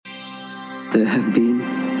there have been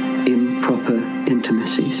improper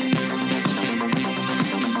intimacies.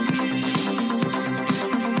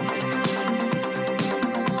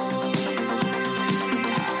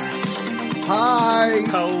 Hi!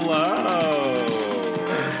 Hello!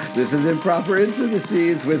 This is Improper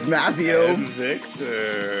Intimacies with Matthew. And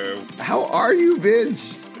Victor. How are you,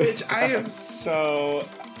 bitch? Bitch, I am so...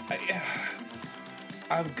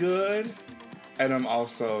 I'm good, and I'm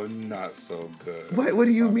also not so good. What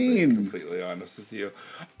do you If I'm being mean? Completely honest with you.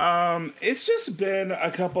 It's just been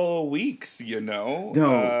a couple of weeks, you know?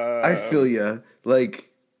 No, I feel ya. Like,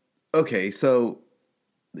 okay, so,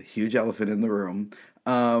 the huge elephant in the room.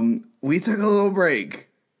 We took a little break.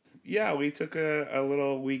 Yeah, we took a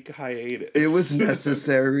little week hiatus. It was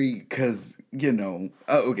necessary because, you know...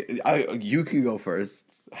 Oh, okay, you can go first.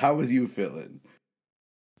 How was you feeling?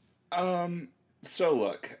 So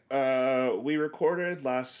look, we recorded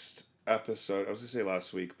last episode, I was going to say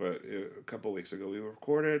last week, but a couple weeks ago, we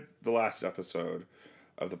recorded the last episode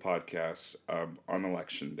of the podcast on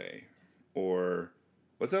election day. Or,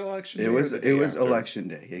 was it election day? It was election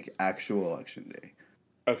day, like actual election day.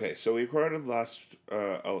 Okay, so we recorded the last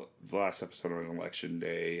episode on election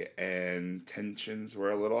day, and tensions were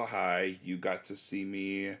a little high. You got to see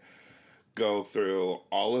me go through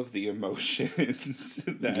all of the emotions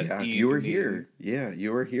that evening. You were here. Yeah,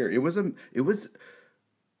 you were here. It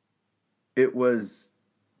was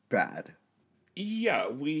bad. Yeah,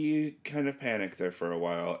 we kind of panicked there for a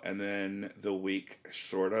while, and then the week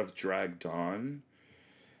sort of dragged on.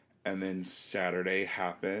 And then Saturday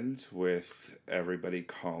happened with everybody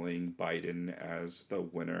calling Biden as the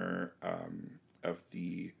winner of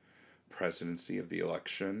the presidency of the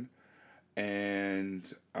election. And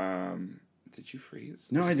did you freeze?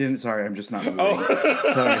 No, I didn't. Sorry, I'm just not moving. Oh.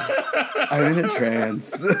 Sorry. I'm in a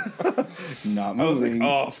trance. Not moving. I was like,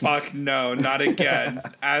 oh, fuck, no, not again.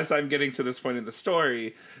 As I'm getting to this point in the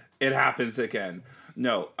story, it happens again.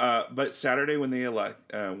 No, but Saturday when they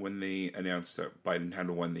announced that Biden had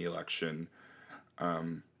won the election,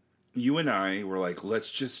 you and I were like, let's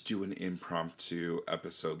just do an impromptu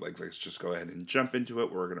episode. Like, let's just go ahead and jump into it.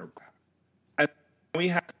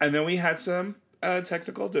 And then we had some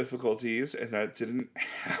technical difficulties, and that didn't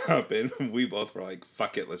happen. We both were like,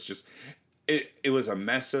 fuck it, let's just. It was a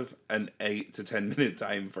mess of an 8 to 10 minute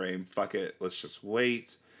time frame. Fuck it, let's just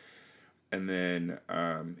wait. And then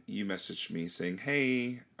you messaged me saying,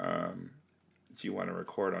 hey, do you want to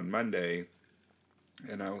record on Monday?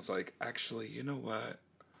 And I was like, actually, you know what?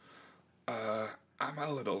 I'm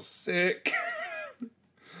a little sick.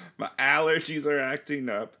 My allergies are acting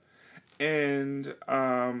up. And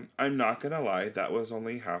I'm not going to lie, that was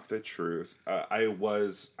only half the truth. I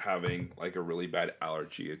was having like a really bad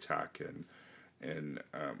allergy attack and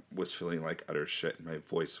was feeling like utter shit. And my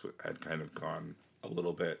voice had kind of gone a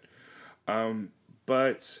little bit.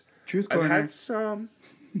 But Truth I've corner. had some,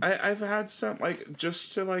 I've had some, like,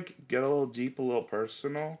 just to, like, get a little deep, a little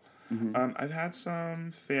personal, I've had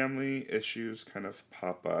some family issues kind of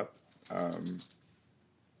pop up,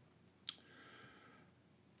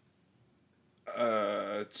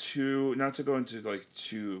 not to go into, like,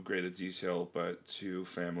 too great a detail, but two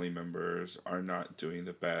family members are not doing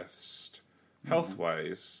the best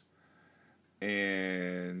health-wise,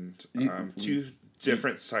 and, two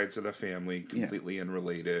different sides of the family, completely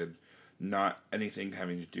unrelated, not anything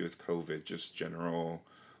having to do with COVID, just general,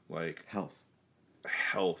 like,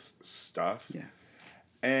 health stuff. Yeah.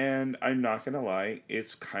 And I'm not gonna lie,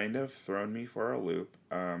 it's kind of thrown me for a loop.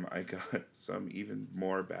 I got some even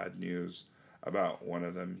more bad news about one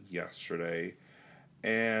of them yesterday,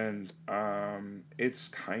 and it's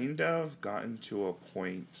kind of gotten to a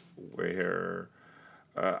point where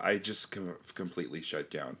I just completely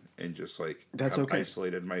shut down and just like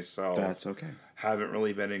isolated myself. That's okay. Haven't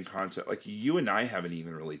really been in contact. Like you and I haven't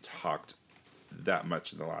even really talked that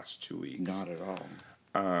much in the last 2 weeks. Not at all.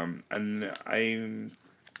 And I'm,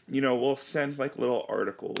 we'll send like little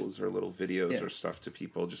articles or little videos or stuff to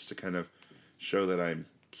people just to kind of show that I'm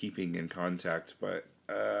keeping in contact. But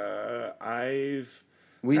I've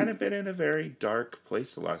kind of been in a very dark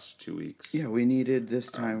place the last 2 weeks. Yeah, we needed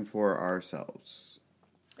this time for ourselves.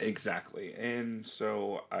 Exactly. And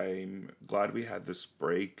so I'm glad we had this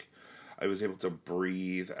break. I was able to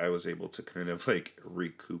breathe. I was able to kind of like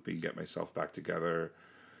recoup and get myself back together.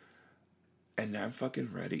 And now I'm fucking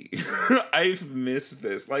ready. I've missed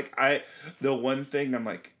this. Like the one thing I'm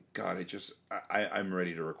like, God, I'm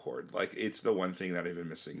ready to record. Like it's the one thing that I've been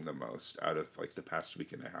missing the most out of like the past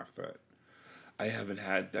week and a half that I haven't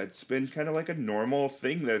had. That's been kind of like a normal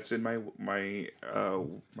thing that's in my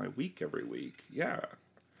week every week. Yeah.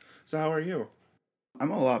 So how are you?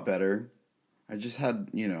 I'm a lot better. I just had,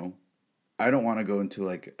 I don't want to go into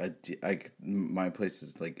like my place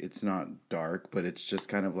is like, it's not dark, but it's just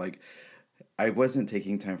kind of like I wasn't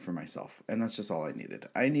taking time for myself, and that's just all I needed.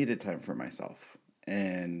 I needed time for myself,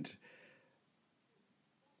 and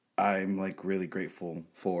I'm like really grateful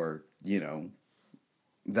for,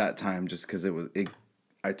 that time, just because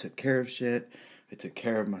I took care of shit. I took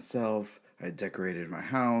care of myself. I decorated my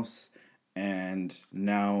house, and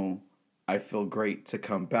now I feel great to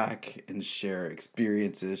come back and share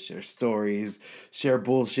experiences, share stories, share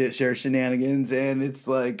bullshit, share shenanigans, and it's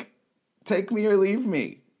like, take me or leave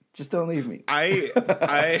me. Just don't leave me. I'm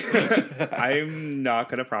not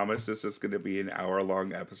gonna promise this is gonna be an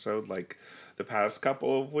hour-long episode like the past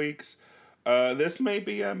couple of weeks. This may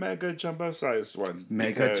be a mega jumbo-sized one.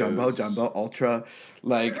 Mega, jumbo, ultra,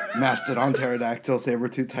 like mastodon, pterodactyl,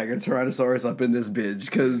 saber-tooth, tiger, tyrannosaurus up in this bitch,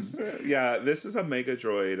 because... Yeah, this is a mega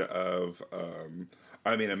droid of, a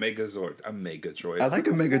megazord. A mega droid. I like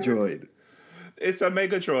a mega droid. It's a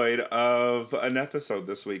mega droid of an episode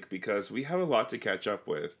this week because we have a lot to catch up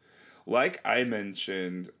with. Like I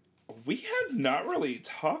mentioned, we have not really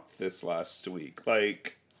talked this last week.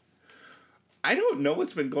 Like, I don't know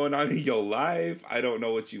what's been going on in your life. I don't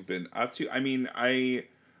know what you've been up to. I mean, I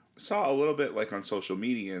saw a little bit like on social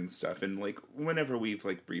media and stuff, and like whenever we've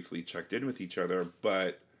like briefly checked in with each other,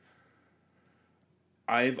 but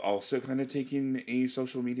I've also kind of taken a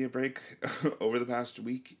social media break over the past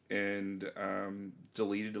week and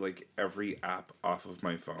deleted like every app off of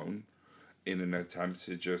my phone in an attempt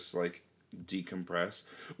to just like decompress,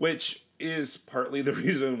 which is partly the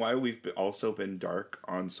reason why we've also been dark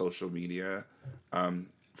on social media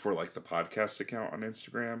for like the podcast account on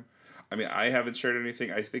Instagram. I mean, I haven't shared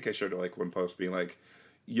anything. I think I shared like one post being like,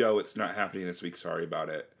 yo, it's not happening this week. Sorry about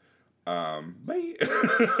it. Bye.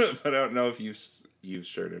 But I don't know if you've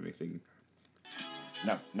shared anything.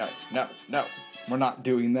 No. We're not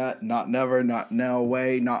doing that. Not never, not no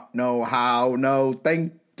way, not no how, no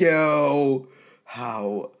thank you.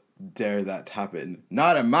 How dare that happen?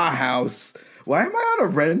 Not in my house. Why am I on a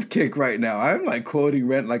Rent kick right now? I'm like quoting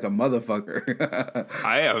Rent like a motherfucker.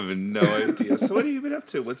 I have no idea. So what have you been up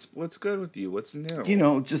to? What's good with you? What's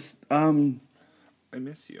new? Just I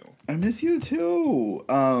miss you. I miss you too.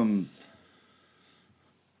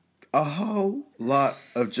 A whole lot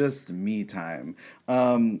of just me time.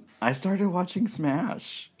 I started watching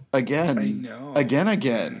Smash again. I know.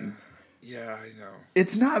 Again. Yeah, I know.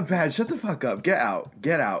 It's not bad. Shut the fuck up. Get out.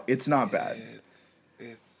 It's not bad.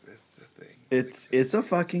 It's a thing. It's a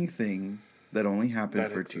fucking thing that only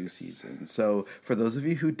happened for 2 seasons. So for those of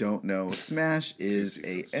you who don't know, Smash is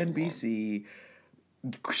a NBC.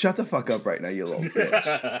 Shut the fuck up right now, you little bitch.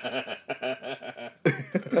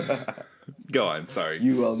 Go on, sorry.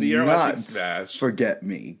 You will not forget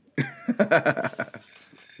me.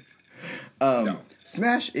 No.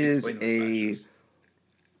 Smash is a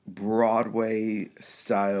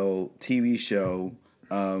Broadway-style TV show.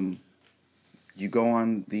 You go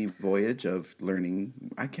on the Voyage of Learning.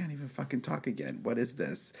 I can't even fucking talk again. What is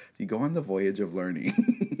this? You go on the Voyage of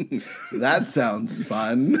Learning. That sounds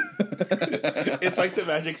fun. It's like the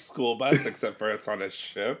Magic School Bus, except for it's on a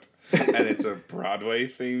ship, and it's a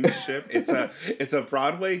Broadway-themed ship. It's a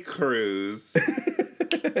Broadway cruise.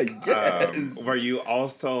 Yes. Where you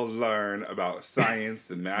also learn about science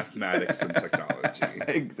and mathematics and technology.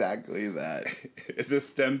 Exactly that. It's a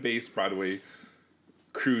STEM-based Broadway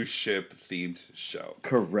cruise ship themed show.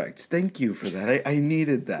 Correct. Thank you for that. I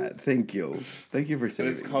needed that. Thank you for saying it. And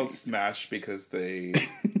it's called Smash because they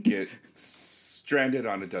get stranded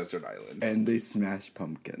on a desert island. And they smash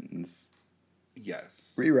pumpkins.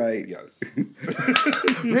 Yes. Rewrite. Yes.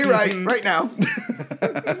 Rewrite right now.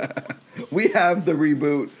 We have the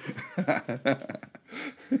reboot.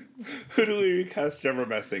 Who do we recast Deborah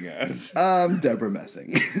Messing as? Deborah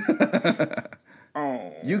Messing.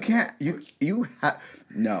 Oh. You can't. You have.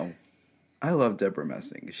 No. I love Deborah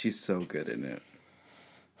Messing. She's so good in it.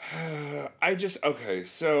 Okay,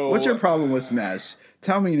 so. What's your problem with Smash?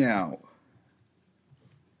 Tell me now.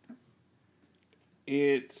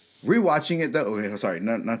 It's. Rewatching it though. Okay, sorry,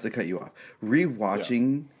 not to cut you off.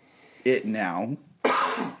 Rewatching it now.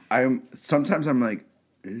 Sometimes I'm like,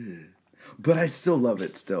 ugh. But I still love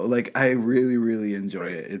it still. Like, I really, really enjoy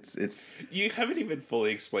it. It's. You haven't even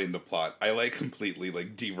fully explained the plot. I completely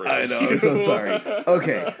derailed. I know. I'm so sorry.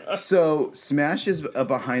 Okay, so Smash is a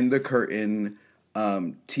behind the curtain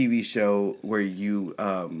TV show where you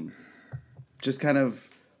just kind of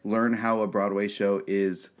learn how a Broadway show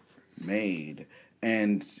is made.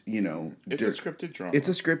 And, it's a scripted drama. It's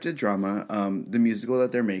a scripted drama. The musical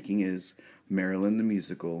that they're making is Marilyn the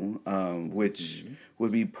Musical, which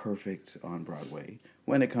would be perfect on Broadway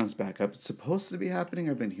when it comes back up. It's supposed to be happening.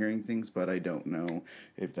 I've been hearing things, but I don't know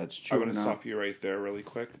if that's true I'm or going to not. stop you right there really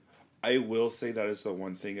quick. I will say that is the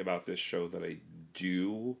one thing about this show that I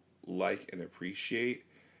do like and appreciate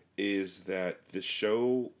is that the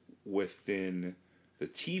show within the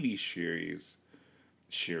TV series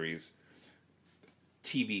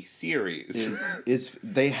Is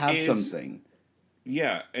they have is- something.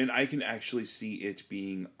 yeah, and I can actually see it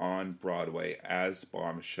being on Broadway as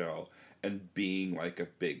Bombshell and being like a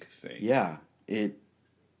big thing. Yeah, I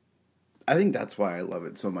think that's why I love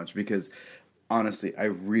it so much, because honestly, I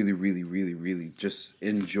really, really, really, really just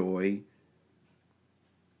enjoy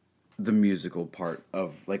the musical part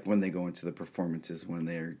of, like, when they go into the performances, when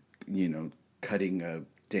they're, cutting a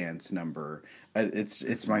dance number.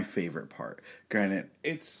 It's my favorite part. Granted,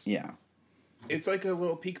 It's like a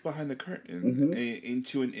little peek behind the curtain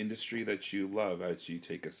into an industry that you love as you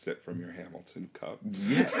take a sip from your Hamilton cup.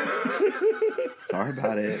 Yeah. Sorry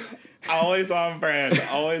about it. Always on brand.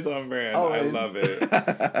 Always on brand. Always. I love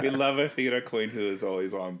it. We love a theater queen who is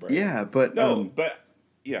always on brand. Yeah, but but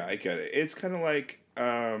yeah, I get it. It's kind of like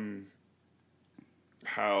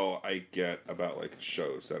how I get about like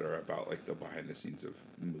shows that are about like the behind the scenes of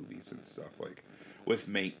movies and stuff, like with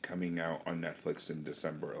Mate coming out on Netflix in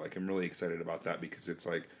December. Like, I'm really excited about that because it's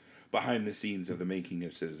like behind the scenes of the making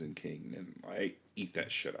of Citizen King, and I eat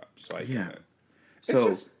that shit up. So I get it.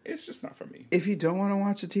 So It's just not for me. if you don't want to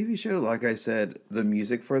watch a TV show, like I said, the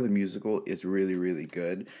music for the musical is really, really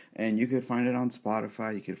good. And you can find it on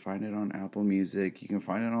Spotify. You can find it on Apple Music. You can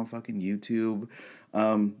find it on fucking YouTube.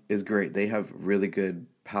 It's great. They have really good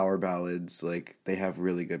power ballads. Like, they have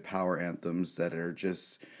really good power anthems that are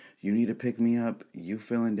just, you need to pick me up. You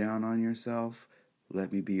feeling down on yourself?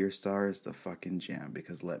 Let Me Be Your Star is the fucking jam,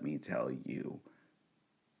 because let me tell you,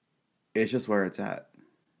 it's just where it's at.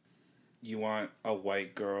 You want a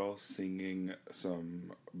white girl singing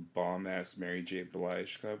some bomb-ass Mary J.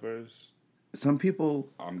 Blige covers? Some people,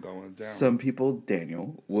 I'm going down. Some people,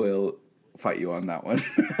 Daniel, will fight you on that one.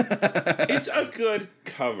 It's a good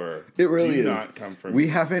cover. It really is. Do not come from We me.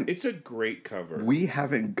 haven't. It's a great cover. We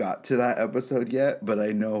haven't got to that episode yet, but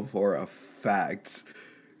I know for a fact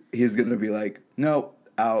he's gonna be like, "No,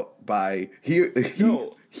 out by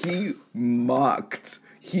No. He mocked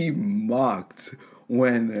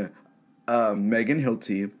when Megan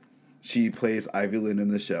Hilty, she plays Ivy Lynn in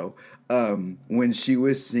the show, when she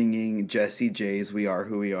was singing Jessie J's "We Are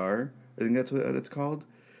Who We Are." I think that's what it's called.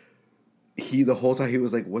 The whole time he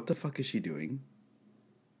was like, "What the fuck is she doing?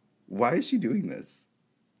 Why is she doing this?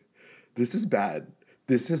 This is bad.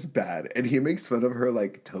 This is bad." And he makes fun of her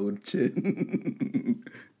like toad chin.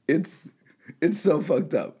 It's so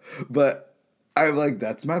fucked up. But I'm like,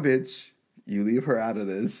 that's my bitch. You leave her out of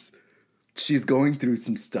this. She's going through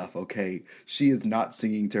some stuff, okay? She is not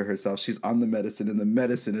singing to herself. She's on the medicine, and the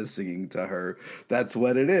medicine is singing to her. That's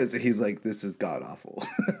what it is. And he's like, this is god awful.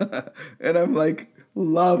 And I'm like,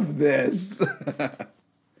 love this.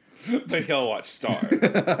 But he'll watch Star.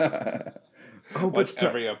 But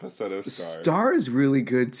Every episode of Star. Star is really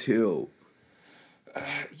good too.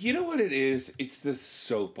 You know what it is? It's the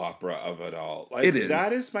soap opera of it all. Like, It is.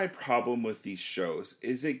 That is my problem with these shows,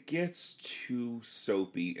 is it gets too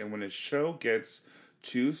soapy. And when a show gets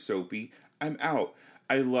too soapy, I'm out.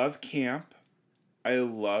 I love camp. I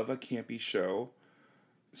love a campy show.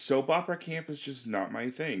 Soap opera camp is just not my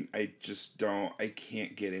thing. I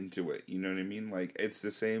can't get into it. You know what I mean? Like, it's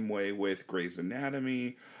the same way with Grey's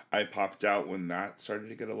Anatomy. I popped out when that started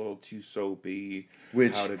to get a little too soapy.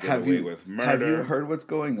 Which, How to Get Away with Murder. Have you heard what's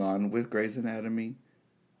going on with Grey's Anatomy?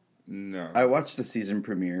 No. I watched the season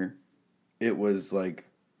premiere. It was like,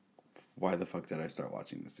 why the fuck did I start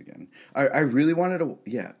watching this again? I really wanted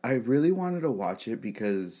to watch it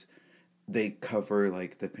because they cover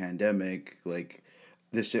like the pandemic, like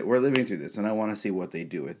this shit. We're living through this, and I want to see what they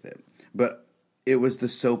do with it. But it was the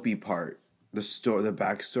soapy part, the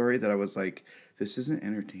backstory that I was like, this isn't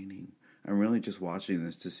entertaining. I'm really just watching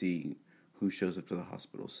this to see who shows up to the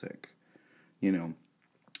hospital sick, And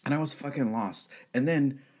I was fucking lost. And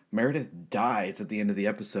then Meredith dies at the end of the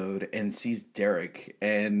episode and sees Derek,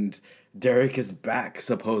 and Derek is back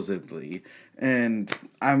supposedly. And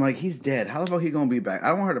I'm like, he's dead. How the fuck he gonna be back?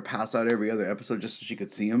 I want her to pass out every other episode just so she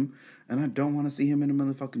could see him, and I don't want to see him in a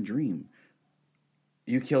motherfucking dream.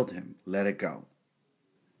 You killed him. Let it go.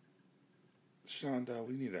 Shonda,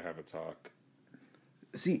 we need to have a talk.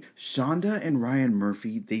 See, Shonda and Ryan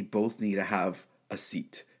Murphy, they both need to have a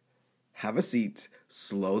seat. Have a seat.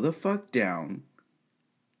 Slow the fuck down.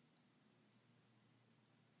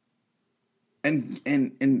 And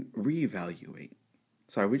reevaluate.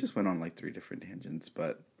 Sorry, we just went on like 3 different tangents,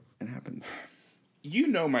 but it happens. You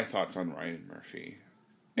know my thoughts on Ryan Murphy.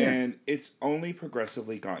 Yeah. And it's only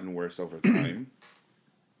progressively gotten worse over time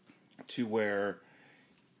to where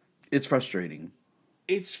It's frustrating.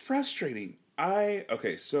 it's frustrating.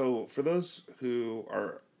 Okay, so for those who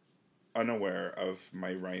are unaware of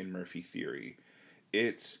my Ryan Murphy theory,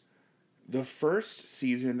 it's the first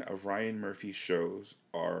season of Ryan Murphy shows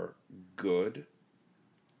are good,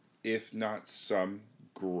 if not some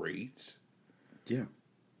great, Yeah.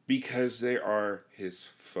 because they are his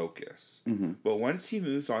focus. Mm-hmm. But once he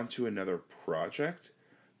moves on to another project,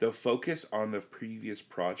 the focus on the previous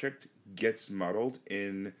project gets muddled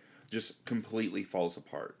and just completely falls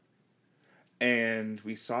apart. And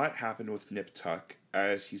we saw it happen with Nip Tuck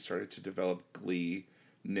as he started to develop Glee.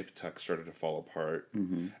 Nip Tuck started to fall apart.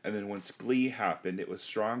 Mm-hmm. And then once Glee happened, it was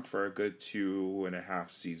strong for a good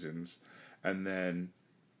 2.5 seasons. And then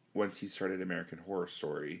once he started American Horror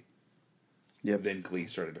Story, then Glee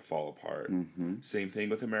started to fall apart. Mm-hmm. Same thing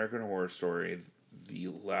with American Horror Story. The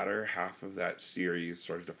latter half of that series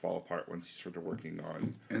started to fall apart once he started working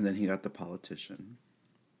on... And then he got The Politician.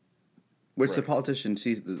 Which The Politician,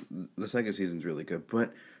 the second season's really good.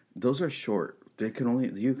 But those are short. You can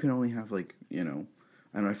only have like, and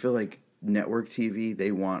I feel like network TV,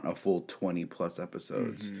 they want a full 20 plus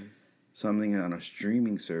episodes. Mm-hmm. Something on a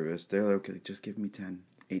streaming service, they're like, okay, just give me 10.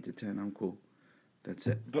 8 to 10, I'm cool. That's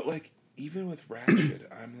it. But like, even with Ratched,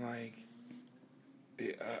 I'm like,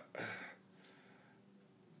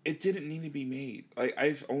 it didn't need to be made. Like,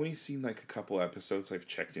 I've only seen like a couple episodes. I've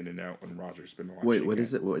checked in and out when Roger's been watching. Wait, what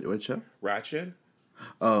is it? What show? Ratched.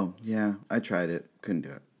 Oh yeah, I tried it. Couldn't do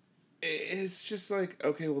it. It's just like,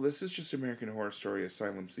 okay, well, this is just American Horror Story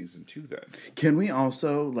Asylum Season 2 then. Can we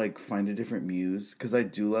also like find a different muse? Because I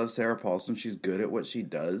do love Sarah Paulson. She's good at what she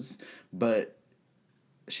does, but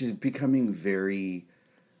she's becoming very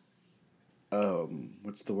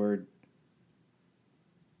what's the word?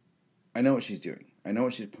 I know what she's doing. I know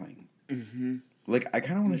what she's playing. Mm-hmm. Like, I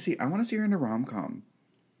kind of want to see... I want to see her in a rom-com.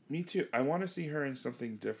 Me too. I want to see her in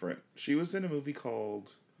something different. She was in a movie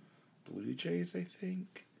called Blue Jays, I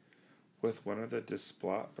think, with one of the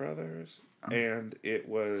Desplat brothers. Oh. And it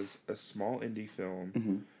was a small indie film.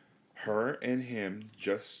 Mm-hmm. Her and him,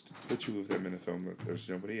 just the two of them in the film. There's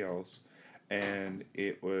nobody else. And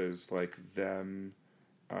it was like them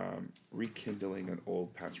rekindling an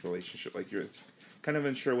old past relationship. Like, you're kind of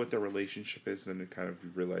unsure what their relationship is, and then it kind of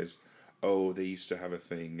realize, oh, they used to have a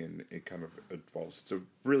thing, and it kind of evolves. It's a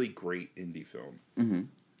really great indie film. Mm-hmm.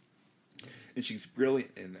 And she's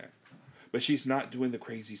brilliant in that. But she's not doing the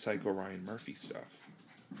crazy psycho Ryan Murphy stuff.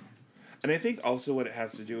 And I think also what it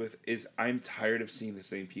has to do with is I'm tired of seeing the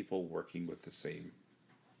same people working with the same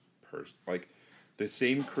person. Like, the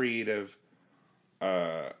same creative,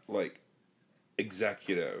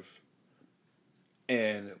 executive,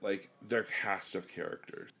 and like their cast of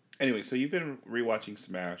characters. Anyway, so you've been rewatching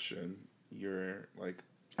Smash, and you're like,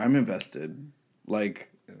 I'm invested.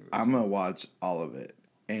 Like, I'm gonna watch all of it,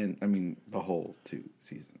 and I mean the whole 2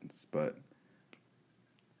 seasons. But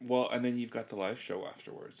well, and then you've got the live show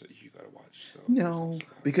afterwards that you gotta watch. So no,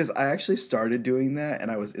 because I actually started doing that, and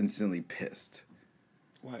I was instantly pissed.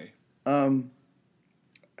 Why?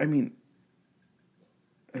 I mean,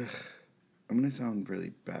 I'm going to sound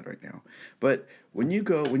really bad right now. But when you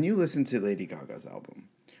listen to Lady Gaga's album,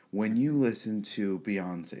 when you listen to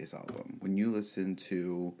Beyonce's album, when you listen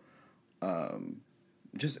to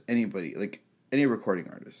just anybody, like any recording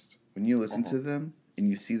artist, when you listen to them and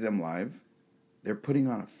you see them live, they're putting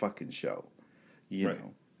on a fucking show. You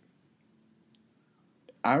know.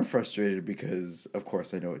 I'm frustrated because, of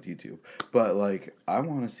course, I know it's YouTube. But, like, I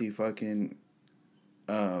want to see fucking...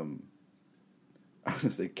 I was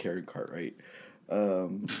going to say Karen Cartwright.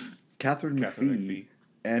 Catherine McPhee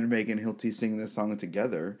and Megan Hilty sing this song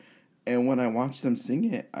together. And when I watch them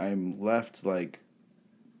sing it, I'm left like,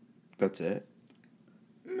 that's it?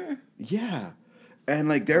 Meh. Yeah. And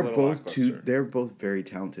like they're both very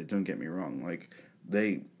talented, don't get me wrong. Like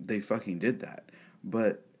they fucking did that.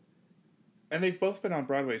 But and they've both been on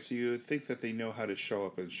Broadway, so you would think that they know how to show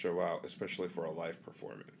up and show out, especially for a live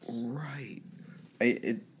performance. Right.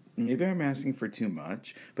 Maybe I'm asking for too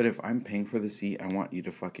much, but if I'm paying for the seat, I want you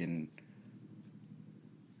to fucking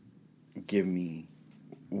give me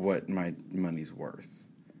what my money's worth.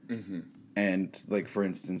 Mm-hmm. And, like, for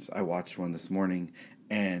instance, I watched one this morning,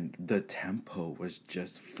 and the tempo was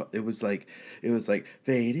just... It was like,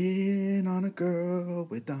 fading on a girl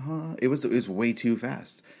with the hump. It was way too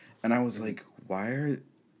fast. And I was like,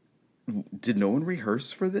 did no one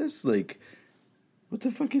rehearse for this? Like, what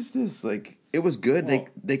the fuck is this? Like, it was good. Well,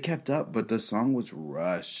 they kept up, but the song was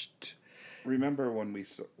rushed. Remember when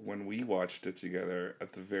we watched it together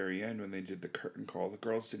at the very end when they did the curtain call? The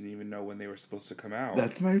girls didn't even know when they were supposed to come out.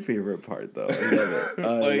 That's my favorite part, though. I love it.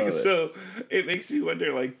 I like love it. So, it makes me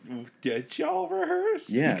wonder. Like, did y'all rehearse?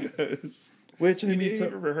 Yeah. Because Which I you mean, didn't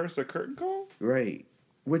even rehearse a curtain call, right?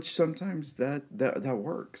 Which sometimes that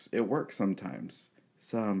works. It works sometimes.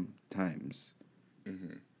 Sometimes.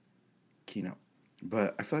 Mm-hmm. Keynote.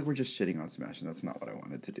 But I feel like we're just shitting on Smash, and that's not what I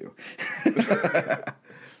wanted to do.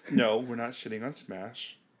 No, we're not shitting on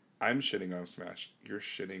Smash. I'm shitting on Smash. You're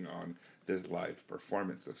shitting on this live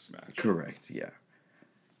performance of Smash. Correct, yeah.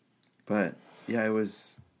 But, yeah,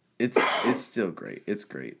 it's still great. It's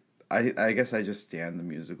great. I guess I just stand the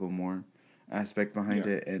musical more aspect behind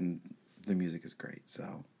it, and the music is great,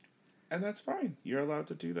 so. And that's fine. You're allowed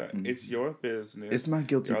to do that. Mm-hmm. It's your business. It's my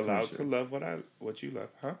guilty pleasure. You're allowed to love what you love,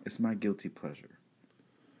 huh? It's my guilty pleasure.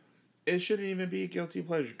 It shouldn't even be a guilty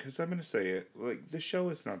pleasure, because I'm going to say it. Like, the show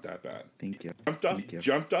is not that bad. Thank you.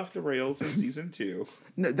 Jumped off the rails in season 2.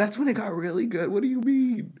 No, that's when it got really good. What do you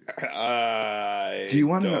mean? Do you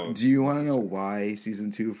want to know why season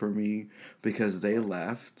 2 for me? Because they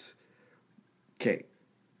left. Okay.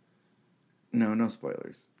 No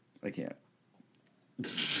spoilers. I can't.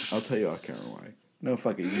 I'll tell you off camera why. No,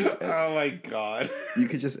 fuck it. Oh my god. You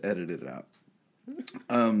could just edit it out.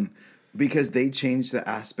 Because they changed the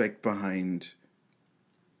aspect behind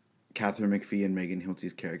Catherine McPhee and Megan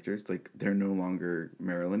Hilty's characters. Like, they're no longer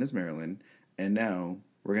Marilyn is Marilyn, and now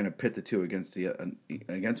we're gonna pit the two against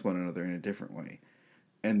one another in a different way.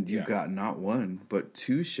 And you've got not one but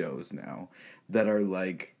 2 shows now that are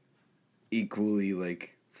like equally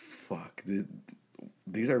like fuck.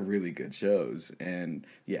 These are really good shows, and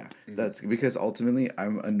that's because ultimately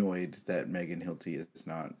I'm annoyed that Megan Hilty is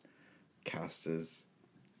not cast as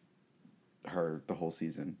her the whole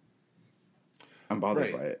season. I'm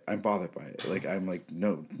bothered by it. Like, I'm like,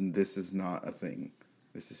 no, this is not a thing.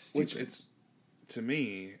 This is stupid. Which to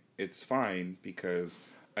me, it's fine because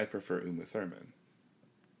I prefer Uma Thurman.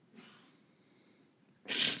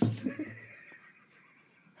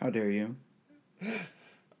 How dare you?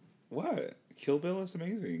 What? Kill Bill is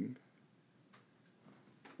amazing.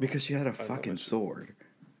 Because she had a fucking sword.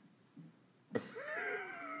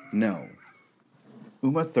 No.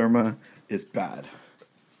 Uma Thurman is bad.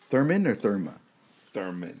 Thurman or Therma?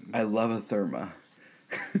 Thurman. I love a Therma.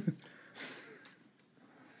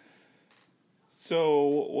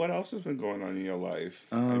 So, what else has been going on in your life?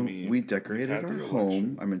 I mean, we decorated our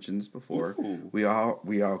home. I mentioned this before. Ooh. We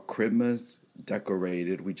all Christmas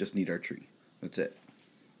decorated. We just need our tree. That's it.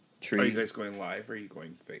 Tree. Are you guys going live or are you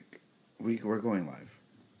going fake? We're going live.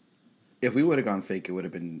 If we would have gone fake, it would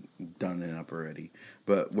have been done and up already.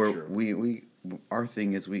 But our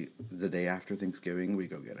thing is the day after Thanksgiving we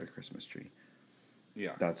go get our Christmas tree.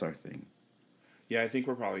 Yeah, that's our thing. Yeah, I think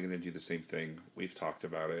we're probably going to do the same thing. We've talked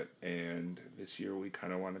about it, and this year we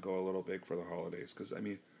kind of want to go a little big for the holidays because I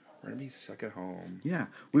mean we're gonna be stuck at home. Yeah,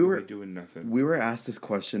 we were doing nothing. We were asked this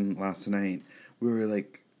question last night. We were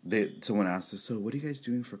like. Someone asked us, so what are you guys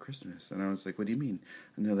doing for Christmas? And I was like, what do you mean?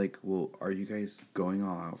 And they're like, well, are you guys going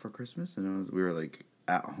all out for Christmas? And we were like,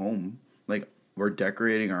 at home. Like, we're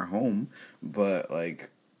decorating our home, but like,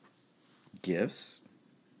 gifts?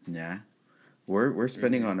 Nah. We're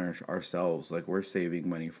spending on ourselves. Like, we're saving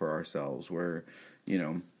money for ourselves. We're,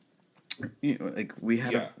 like, we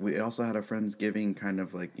also had a Friendsgiving kind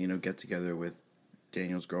of like, get together with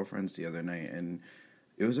Daniel's girlfriends the other night, and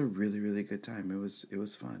it was a really, really good time. It was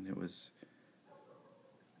fun.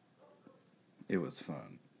 It was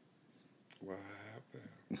fun. What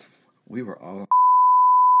happened? We were all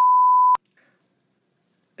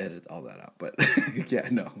edit all that out, but yeah,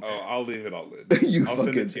 no. Oh, I'll leave it all in. I'll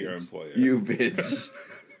send it to your employer. You bitch.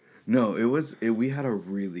 No, we had a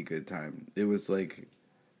really good time. It was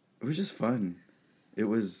just fun. It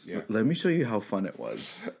was. Yeah. Let me show you how fun it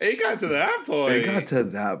was. It got to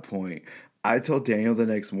that point. I told Daniel the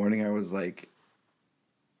next morning, I was like,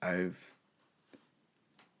 I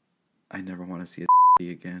never want to see a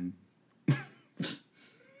again.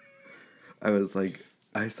 I was like,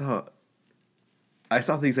 I saw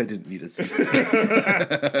things I didn't need to see.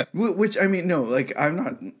 Which, I mean, no, like,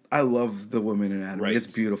 I love the woman in anatomy. Right.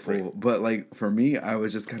 It's beautiful. Right. But, like, for me, I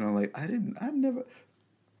was just kind of like, I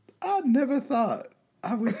never thought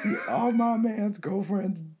I would see all my man's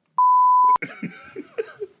girlfriends.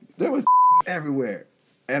 There was everywhere.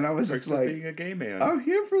 And I was just like, being a gay man. I'm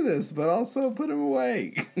here for this, but also put him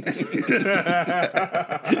away.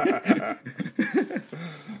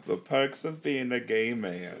 The perks of being a gay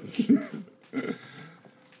man.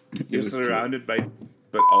 You're surrounded by,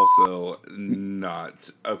 but also not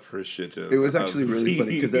appreciative. It was actually really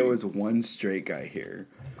funny because there was one straight guy here.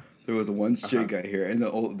 There was one straight guy here, and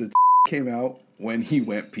the came out when he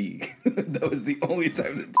went pee. That was the only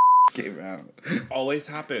time the came out. Always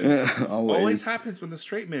happens. Always happens when the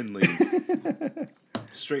straight men leave.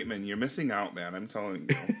 Straight men, you're missing out, man. I'm telling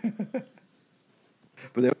you.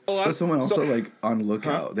 But there was someone also like on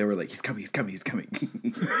lookout. Huh? They were like, "He's coming! He's coming! He's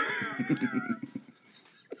coming!"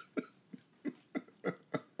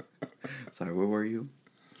 Sorry, where were you?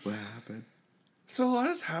 What happened? So a lot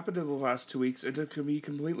has happened in the last 2 weeks, and to be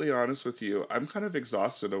completely honest with you, I'm kind of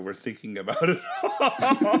exhausted over thinking about it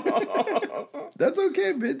all. That's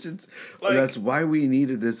okay, bitch. It's Like, that's why we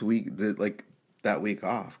needed this week, that week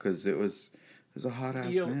off, because it was a hot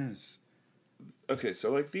ass mess. Okay,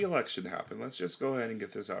 so like the election happened. Let's just go ahead and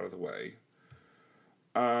get this out of the way.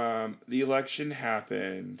 The election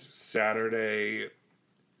happened Saturday.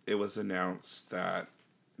 It was announced that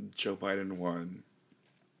Joe Biden won.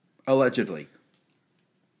 Allegedly.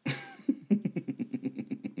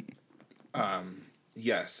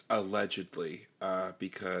 Yes, allegedly,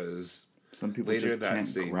 because Some people later just that can't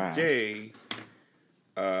same grasp. day,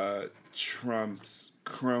 Trump's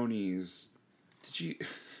cronies. Did you?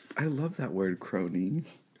 I love that word, crony.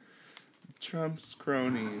 Trump's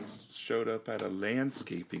cronies showed up at a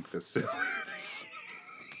landscaping facility.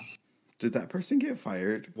 Did that person get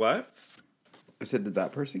fired? What? I said, did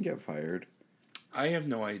that person get fired? I have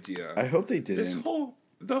no idea. I hope they didn't.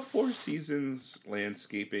 The Four Seasons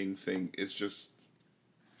landscaping thing is just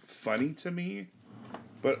funny to me,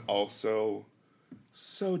 but also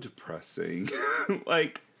so depressing.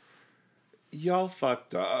 Like, y'all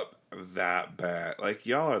fucked up that bad. Like,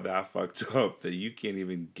 y'all are that fucked up that you can't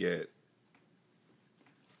even get.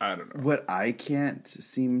 I don't know. What I can't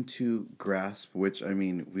seem to grasp, which, I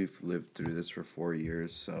mean, we've lived through this for 4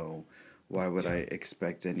 years, so why would I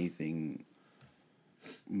expect anything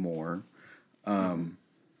more?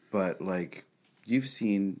 But, like, you've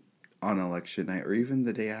seen on election night, or even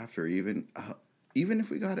the day after, even if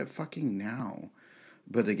we got it fucking now.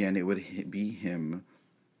 But again, it would be him,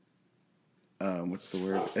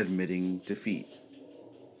 admitting defeat.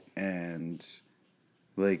 And,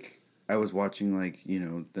 like, I was watching, like,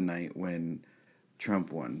 the night when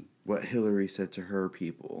Trump won, what Hillary said to her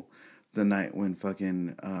people. The night when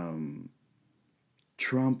fucking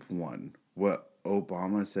Trump won, what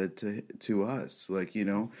Obama said to us. Like,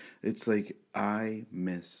 it's like, I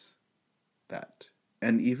miss that.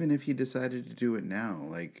 And even if he decided to do it now,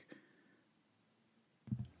 like,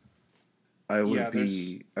 I would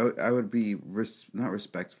be not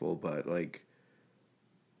respectful, but, like,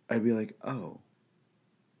 I'd be like, oh,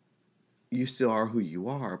 you still are who you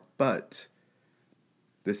are, but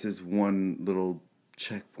this is one little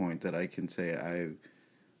checkpoint that I can say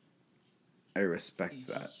I respect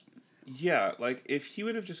that. Yeah, like, if he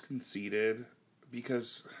would have just conceded,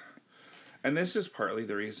 because, and this is partly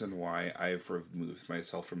the reason why I've removed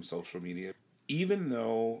myself from social media, even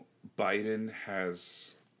though Biden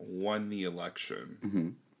has won the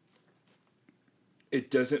election, it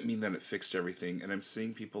doesn't mean that it fixed everything, and I'm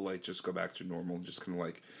seeing people, like, just go back to normal and just kind of,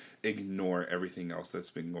 like, ignore everything else that's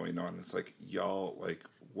been going on. It's like, y'all, like,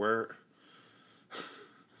 where's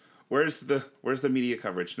the media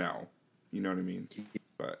coverage now? You know what I mean?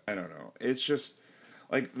 But I don't know. It's just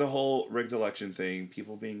like the whole rigged election thing,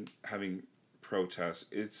 people having protests.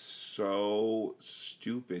 It's so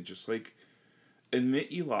stupid. Just like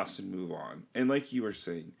admit you lost and move on. And like you were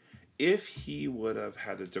saying, if he would have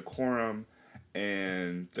had the decorum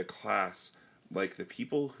and the class like the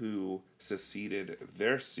people who seceded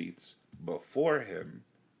their seats before him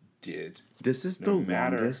did. This is the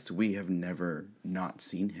longest we have never not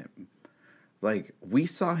seen him. Like, we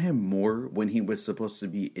saw him more when he was supposed to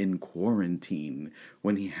be in quarantine,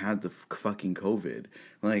 when he had the fucking COVID.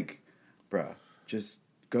 Like, bruh, just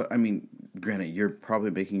go. I mean, granted, you're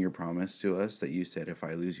probably making your promise to us that you said, if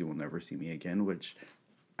I lose, you will never see me again, which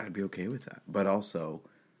I'd be okay with that. But also,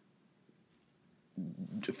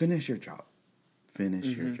 finish your job. Finish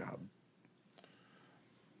your job.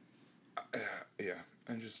 Yeah,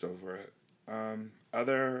 I'm just over it.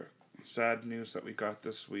 Other sad news that we got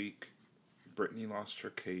this week, Brittany lost her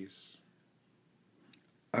case.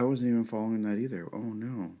 I wasn't even following that either. Oh,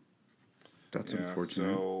 no. That's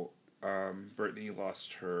unfortunate. So, Brittany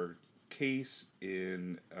lost her case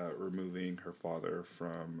in removing her father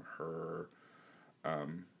from her,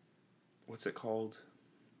 what's it called?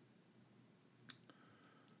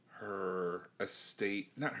 Her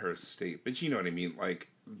estate, not her estate, but you know what I mean, like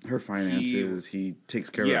her finances. He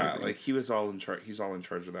takes care of everything. Yeah, like he was all in charge. He's all in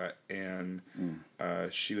charge of that, and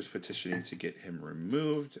she was petitioning to get him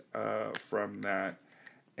removed from that,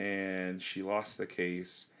 and she lost the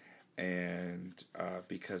case, And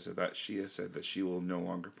because of that, she has said that she will no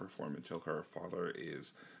longer perform until her father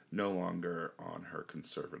is no longer on her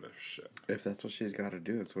conservatorship. If that's what she's got to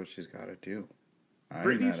do, it's what she's got to do.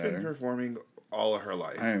 Britney's been performing all of her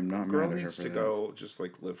life. I am not Girl mad at her needs for to that. go just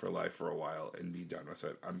like live her life for a while and be done with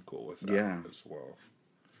it. I'm cool with that as well.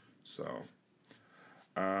 So,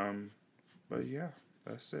 but yeah,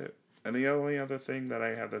 that's it. And the only other thing that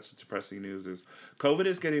I have that's depressing news is COVID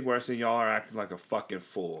is getting worse and y'all are acting like a fucking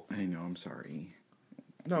fool. I know, I'm sorry.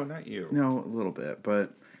 No, not you. No, a little bit,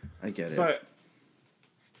 but I get it. But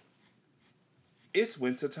it's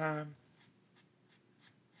wintertime.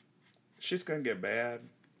 Shit's gonna get bad.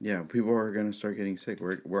 Yeah, people are gonna start getting sick.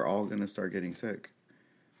 We're all gonna start getting sick.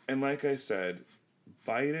 And like I said,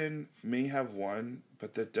 Biden may have won,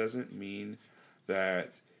 but that doesn't mean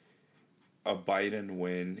that a Biden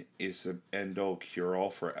win is the end-all cure-all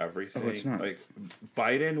for everything. Oh, it's not. Like,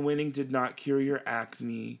 Biden winning did not cure your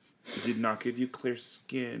acne. It did not give you clear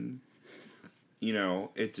skin. You know,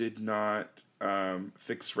 it did not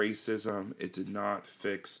fix racism. It did not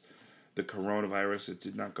fix the coronavirus. It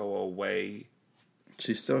did not go away.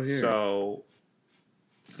 She's still here. So,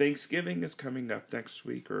 Thanksgiving is coming up next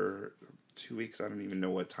week or 2 weeks. I don't even know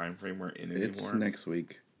what time frame we're in anymore. It's next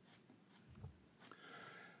week.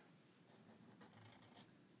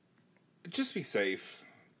 Just be safe.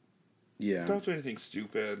 Yeah. Don't do anything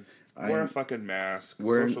stupid. Wear a fucking mask.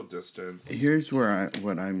 We're- Social distance. Here's where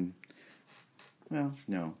I'm. Well,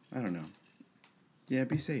 no, I don't know. Yeah,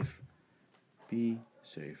 be safe. Be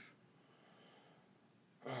safe.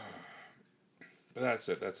 But that's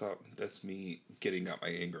it. That's all. That's me getting out my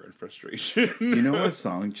anger and frustration. You know what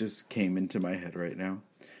song just came into my head right now?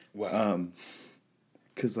 Wow.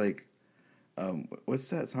 'Cause like, what's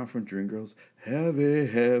that song from Dreamgirls? Heavy,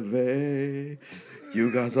 heavy,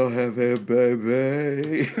 you got so heavy,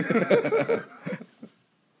 baby.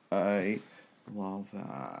 I love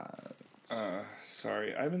that.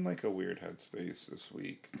 Sorry, I'm in like a weird headspace this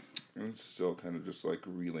week. I'm still kind of just like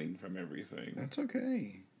reeling from everything. That's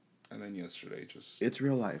okay. And then yesterday, just It's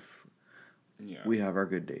real life. yeah, We have our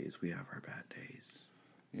good days. We have our bad days.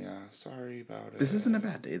 yeah. Sorry about it. This isn't a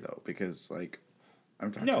bad day though, because like,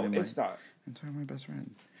 I'm talking. No, to it's not. I'm talking to my best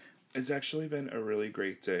friend. It's actually been a really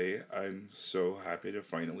great day. I'm so happy to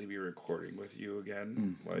finally be recording with you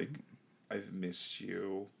again. Mm-hmm. Like, I've missed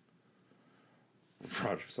you.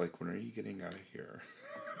 Roger's like, when are you getting out of here?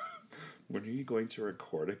 When are you going to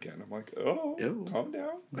record again? I'm like, oh, Ew. calm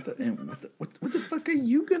down. What the fuck are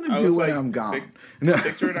you gonna I do was when like, I'm gone?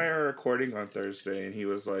 Victor and I are recording on Thursday, and he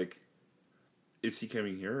was like, is he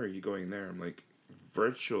coming here or are you going there? I'm like,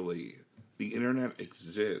 virtually. The internet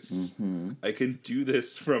exists. Mm-hmm. I can do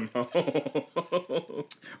this from home.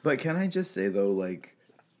 But can I just say though, like,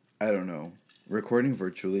 I don't know, recording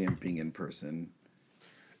virtually and being in person,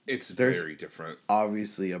 There's very different.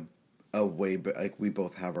 Obviously a way, but like we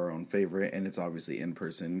both have our own favorite, and it's obviously in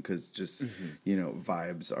person because just you know,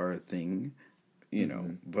 vibes are a thing, you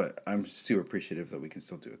know. But I'm super appreciative that we can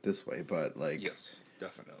still do it this way. But like, Yes,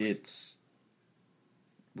 definitely. it's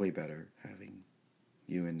way better having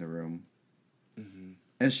you in the room.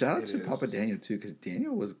 And shout out to Papa Daniel too, because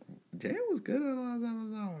Daniel was good on the last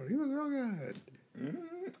episode. He was real good.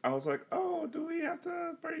 I was like, oh, do we have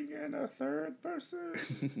to bring in a third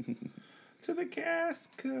person to the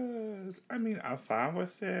cast? Because, I mean, I'm fine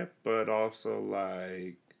with it, but also,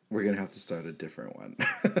 like... We're going to have to start a different one.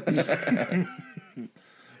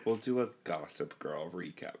 We'll do a Gossip Girl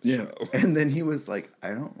recap Yeah. show. And then he was like, I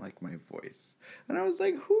don't like my voice. And I was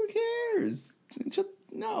like, who cares?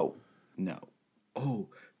 No. Oh,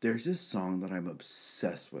 there's this song that I'm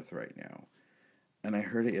obsessed with right now. And I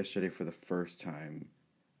heard it yesterday for the first time.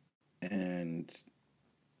 And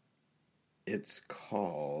it's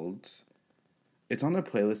called... It's on the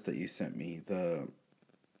playlist that you sent me.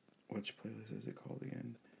 Which playlist is it called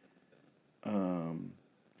again?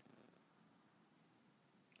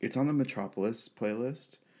 It's on the Metropolis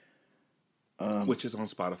playlist. Which is on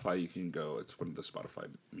Spotify. You can go. It's one of the Spotify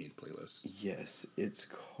made playlists. Yes, it's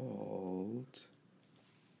called...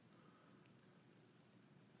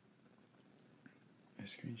 I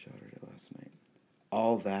screenshotted it last night.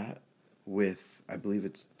 All That with, I believe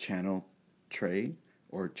it's Channel Trey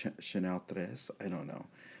or Chanel Tres. I don't know.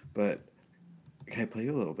 But can I play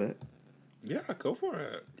you a little bit? Yeah, go for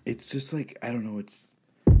it. It's just like, I don't know, it's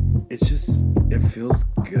just, it feels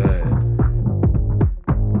good.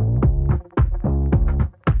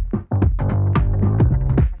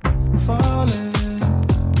 Falling,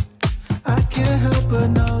 I can't help but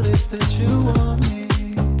notice that you want me.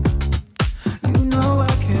 You know I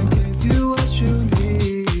can't give you what you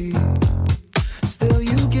need. Still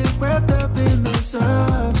you get wrapped up in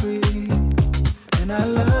misery.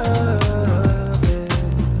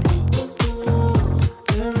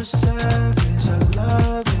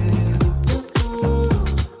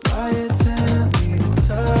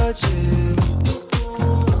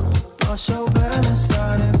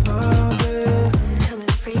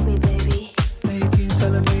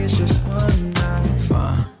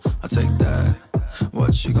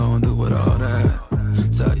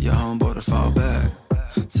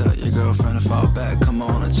 your girlfriend to fall back. Come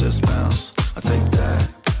on and just bounce. I'll take that.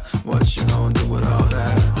 What you gonna do with all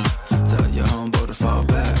that? Tell your homeboy to fall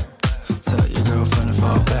back. Tell your girlfriend to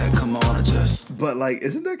fall back. Come on and just. But like,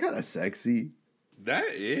 isn't that kind of sexy? That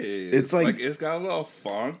is. It's like it's got a little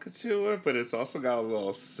funk to it, but it's also got a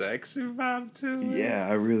little sexy vibe to it. Yeah,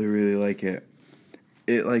 I really, really like it.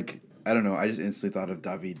 It like, I don't know, I just instantly thought of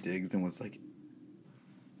Daveed Diggs and was like,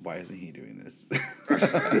 why isn't he doing this?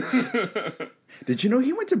 Did you know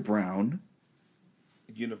he went to Brown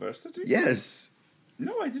University? Yes.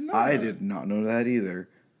 No, I did not. I did not know that either.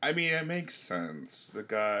 I mean, it makes sense. The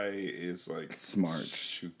guy is like Smart.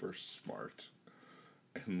 super smart,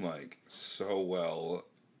 and like so well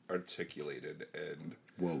articulated and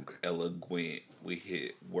Woke. eloquent. We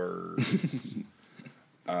hit words.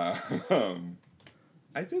 I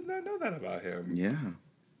did not know that about him. Yeah.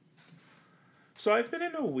 So I've been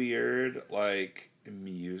in a weird like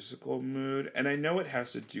musical mood, and I know it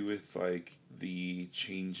has to do with like the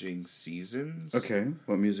changing seasons. Okay.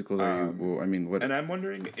 What musical are you? Well, I mean, what? And I'm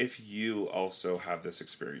wondering if you also have this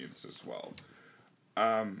experience as well.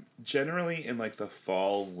 Generally in like the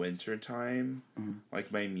fall winter time,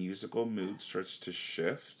 like my musical mood starts to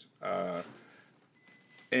shift.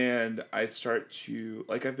 And I start to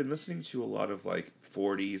like I've been listening to a lot of like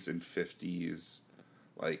 40s and 50s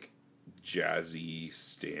like jazzy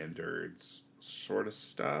standards sort of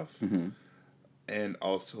stuff. Mm-hmm. And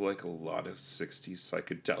also like a lot of 60s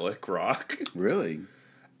psychedelic rock. Really?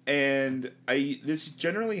 And this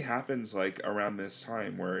generally happens like around this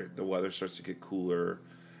time where the weather starts to get cooler.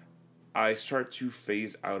 I start to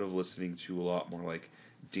phase out of listening to a lot more like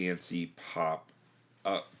dancey pop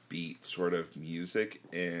upbeat sort of music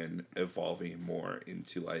and evolving more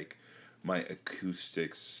into like my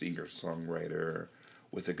acoustic singer-songwriter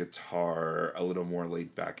with a guitar, a little more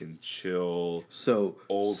laid back and chill. So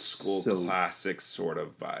old school classic sort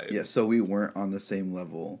of vibe. Yeah, so we weren't on the same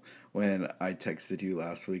level when I texted you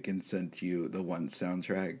last week and sent you the one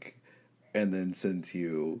soundtrack and then sent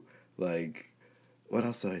you like what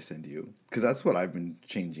else did I send you? Because that's what I've been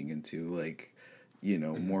changing into, like, you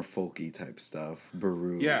know, more folky type stuff.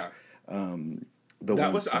 Baru. Yeah.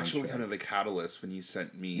 That was actually kind of the catalyst when you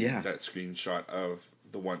sent me that screenshot of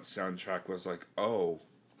the one soundtrack. Was like, oh,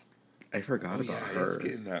 I forgot about her. It's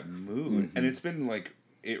getting that mood, and it's been like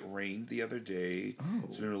it rained the other day. Oh.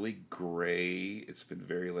 It's been really gray. It's been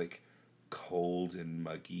very like cold and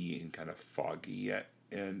muggy and kind of foggy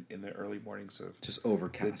in the early mornings of just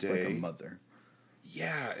overcast like a mother.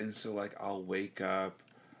 Yeah, and so like I'll wake up.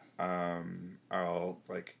 I'll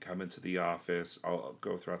like come into the office. I'll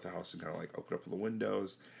go throughout the house and kind of like open up the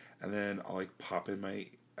windows, and then I'll like pop in my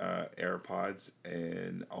AirPods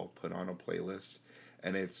and I'll put on a playlist,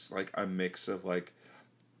 and it's like a mix of like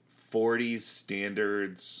 40s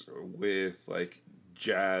standards with like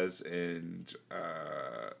jazz and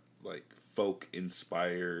like folk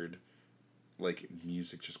inspired like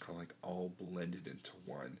music, just kind of like all blended into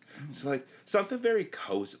one. So like something very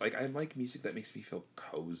cozy. Like I like music that makes me feel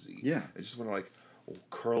cozy. Yeah, I just want to like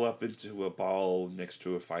curl up into a ball next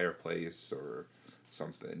to a fireplace or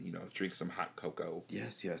something, you know, drink some hot cocoa.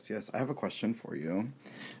 Yes. I have a question for you.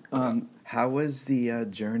 How was the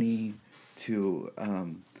journey to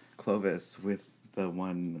Clovis with the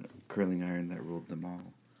one curling iron that ruled them all?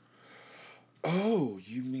 Oh,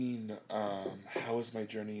 you mean, how was my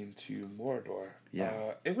journey into Mordor?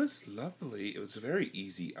 Yeah. It was lovely. It was very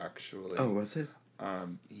easy, actually. Oh, was it?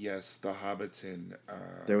 Yes, the Hobbiton.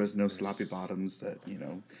 There was no sloppy bottoms that, you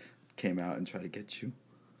know, came out and tried to get you?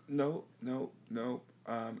 No.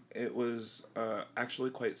 It was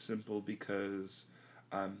actually quite simple because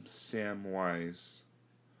Samwise,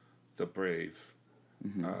 the Brave,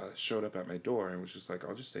 showed up at my door and was just like,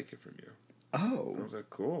 I'll just take it from you. Oh. I was like,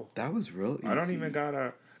 cool. That was real easy. I don't even got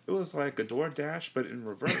it was like a DoorDash, but in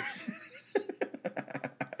reverse.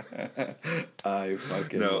 I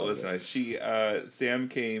fucking No, it was nice. Sam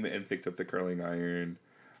came and picked up the curling iron.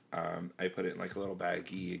 I put it in like a little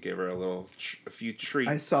baggie, gave her a few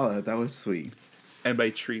treats. I saw that. That was sweet. And by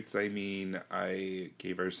treats, I mean I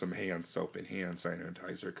gave her some hand soap and hand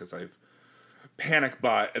sanitizer because I've panic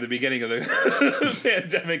bought at the beginning of the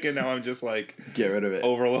pandemic, and now I'm just like get rid of it,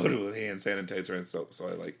 overloaded with hand sanitizer and soap. So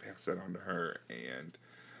I like passed that on to her, and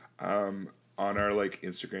on our like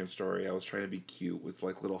Instagram story, I was trying to be cute with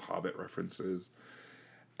like little Hobbit references,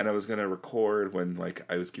 and I was gonna record when like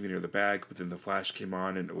I was giving her the bag, but then the flash came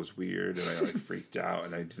on and it was weird, and I like freaked out,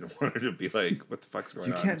 and I didn't want her to be like, "What the fuck's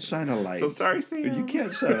going on?" You can't shine a light. So sorry, Sam. You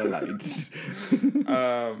can't shine a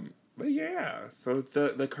light. But yeah, so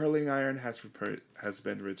the curling iron has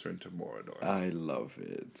been returned to Mordor. I love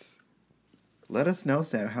it. Let us know,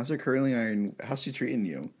 Sam. How's your curling iron? How's she treating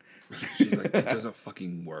you? She's like, it doesn't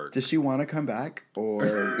fucking work. Does she want to come back?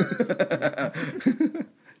 Or...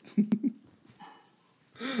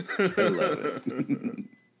 I love it.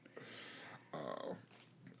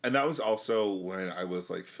 And that was also when I was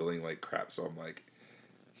like feeling like crap. So I'm like,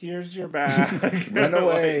 here's your bag. Run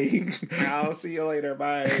away. Like, I'll see you later.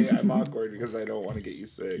 Bye. I'm awkward because I don't want to get you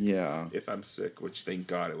sick. Yeah. If I'm sick, which thank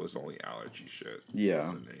God it was only allergy shit. Yeah. It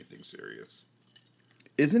wasn't anything serious.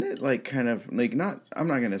 Isn't it like kind of like not, I'm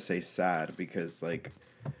not going to say sad because like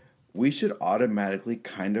we should automatically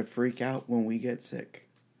kind of freak out when we get sick.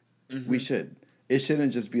 Mm-hmm. We should. It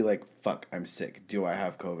shouldn't just be like, fuck, I'm sick. Do I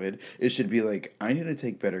have COVID? It should be like, I need to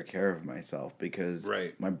take better care of myself because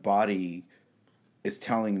my body is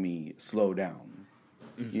telling me slow down.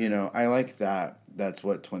 Mm-hmm. You know, I like that. That's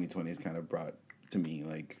what 2020 has kind of brought to me.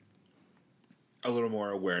 Like a little more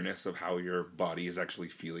awareness of how your body is actually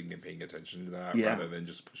feeling and paying attention to that rather than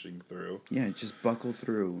just pushing through. Yeah, just buckle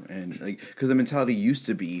through. And like, because the mentality used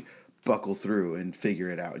to be, buckle through and figure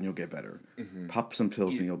it out and you'll get better. Mm-hmm. Pop some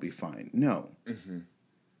pills and you'll be fine. No. Mm-hmm.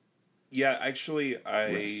 Yeah, actually,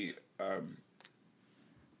 I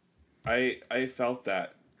felt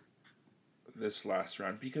that this last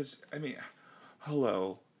round because, I mean,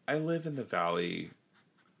 hello, I live in the valley.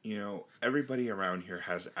 You know, everybody around here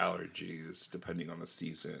has allergies depending on the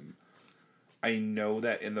season. I know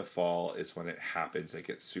that in the fall is when it happens. I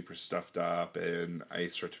get super stuffed up and I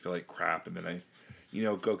start to feel like crap, and then I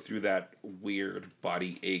go through that weird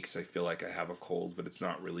body aches. I feel like I have a cold, but it's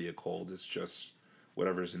not really a cold. It's just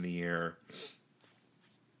whatever's in the air.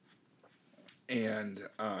 And,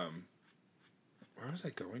 where was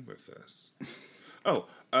I going with this?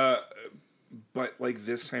 But, like,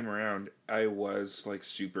 this time around, I was, like,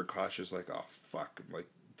 super cautious. Like, oh, fuck. Like,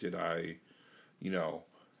 did I,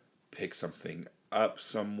 pick something up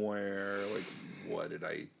somewhere? Like, what did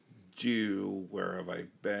I do? Where have I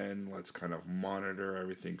been? Let's kind of monitor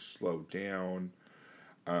everything, slow down.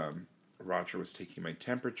 Roger was taking my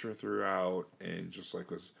temperature throughout and just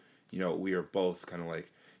like was, we were both kind of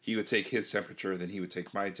like, he would take his temperature, then he would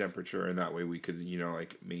take my temperature, and that way we could,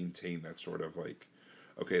 like maintain that sort of like,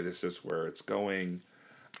 okay, this is where it's going.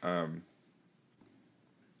 And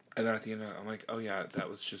then at the end, I'm like, oh yeah, that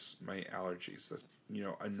was just my allergies. That's,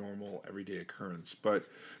 a normal everyday occurrence. But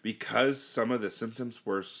because some of the symptoms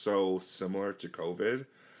were so similar to COVID,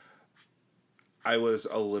 I was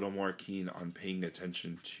a little more keen on paying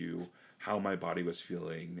attention to how my body was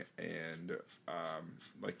feeling and,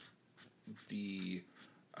 like the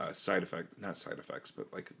not side effects,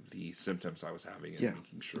 but like the symptoms I was having and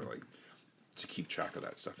making sure like to keep track of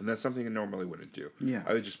that stuff. And that's something I normally wouldn't do. Yeah.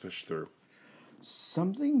 I would just push through.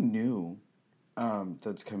 Something new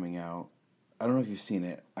that's coming out. I don't know if you've seen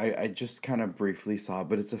it. I just kind of briefly saw it,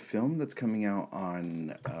 but it's a film that's coming out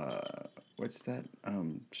on, what's that?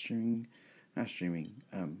 Amazon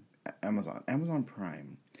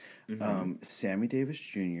Prime. Mm-hmm. Sammy Davis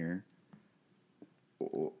Jr.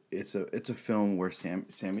 It's a film where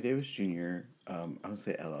Sammy Davis Jr. I would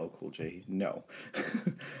say LL Cool J. No.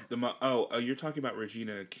 You're talking about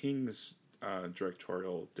Regina King's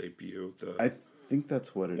directorial debut. I think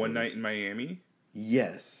that's what it is. One Night in Miami?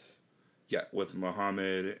 Yes. Yeah, with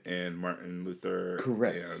Muhammad and Martin Luther.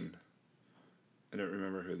 Correct. And I don't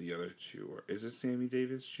remember who the other two were. Is it Sammy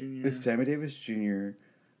Davis Jr.? It's Sammy Davis Jr.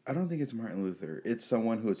 I don't think it's Martin Luther. It's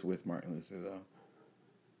someone who is with Martin Luther, though.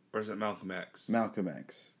 Or is it Malcolm X? Malcolm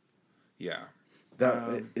X. Yeah.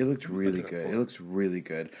 It looked really good. It looks really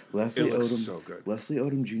good. Leslie it looks Odom, so good. Leslie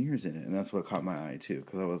Odom Jr. is in it, and that's what caught my eye, too.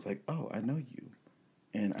 Because I was like, oh, I know you.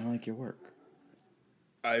 And I like your work.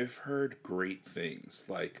 I've heard great things,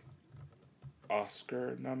 like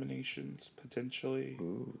Oscar nominations, potentially.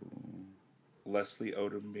 Ooh. Leslie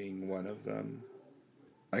Odom being one of them.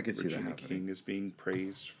 I could see that happening. happening. King is being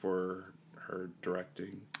praised for her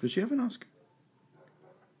directing. Does she have an Oscar?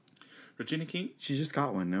 Regina King? She just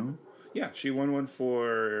got one, no? Yeah, she won one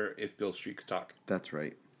for If Beale Street Could Talk. That's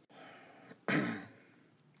right.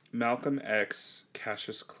 Malcolm X,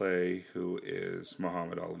 Cassius Clay, who is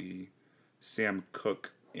Muhammad Ali, Sam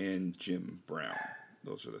Cooke, and Jim Brown.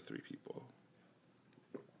 Those are the three people.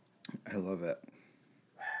 I love it.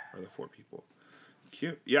 Or the four people.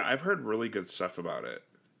 Cute. Yeah, I've heard really good stuff about it.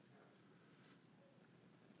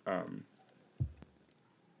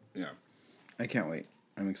 Yeah. I can't wait.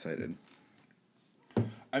 I'm excited.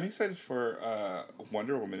 I'm excited for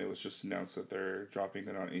Wonder Woman. It was just announced that they're dropping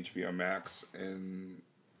it on HBO Max in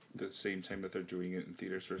the same time that they're doing it in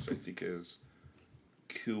theaters, which I think is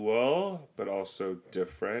cool, but also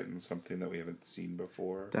different and something that we haven't seen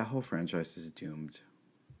before. That whole franchise is doomed.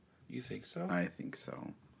 You think so? I think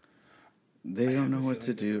so. They don't know what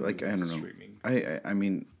to do. Like, I don't know. I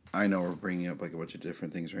mean, I know we're bringing up like a bunch of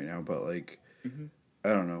different things right now, but like, Mm-hmm. I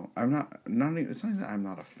don't know. I'm not even, it's not even that I'm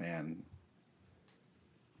not a fan.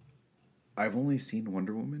 I've only seen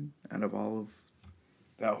Wonder Woman out of all of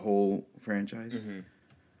that whole franchise. Mm-hmm.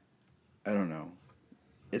 I don't know.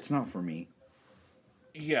 It's not for me.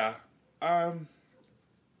 Yeah. I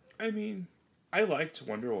mean, I liked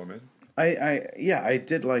Wonder Woman. I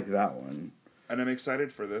did like that one. And I'm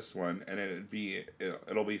excited for this one, and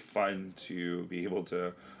it'll be fun to be able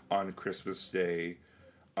to, on Christmas Day,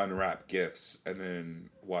 unwrap gifts and then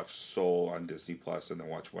watch Soul on Disney Plus, and then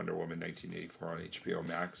watch Wonder Woman 1984 on HBO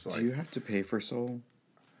Max. Like, Do you have to pay for Soul?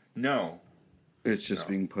 no, It's just No.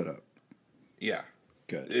 being put up. yeah,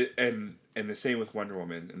 Good. and the same with Wonder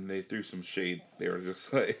Woman, and they threw some shade. They were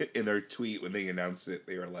just like, in their tweet when they announced it,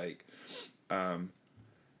 they were like,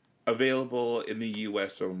 available in the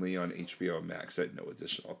U.S. only on HBO Max at no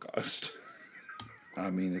additional cost. I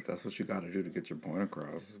mean, if that's what you got to do to get your point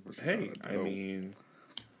across. What you Hey, gotta I do. mean,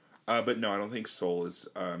 but no, I don't think Soul is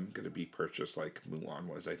going to be purchased like Mulan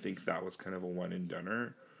was. I think that was kind of a one and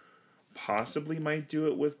doneer. Possibly might do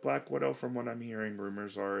it with Black Widow, from what I'm hearing.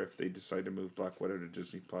 Rumors are if they decide to move Black Widow to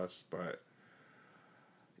Disney Plus, but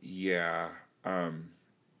yeah,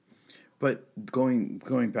 But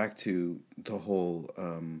going back to the whole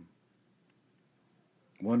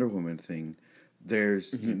Wonder Woman thing,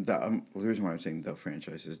 there's the reason why I'm saying the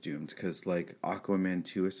franchise is doomed, because like Aquaman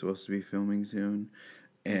 2 is supposed to be filming soon,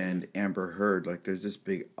 and Amber Heard, like there's this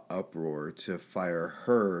big uproar to fire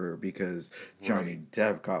her because Johnny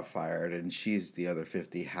Depp got fired, and she's the other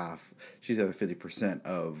 50%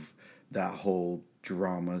 of that whole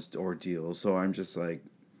drama ordeal. So I'm just like,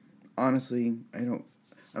 honestly, I'm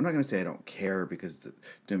not going to say I don't care, because the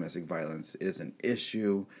domestic violence is an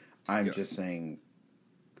issue. I'm just saying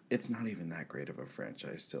it's not even that great of a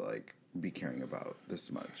franchise to like be caring about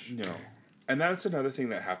this much. no. And that's another thing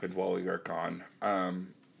that happened while we were gone.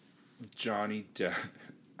 Johnny Depp,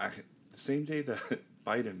 same day that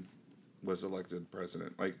Biden was elected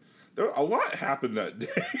president. Like, a lot happened that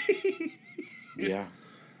day. Yeah.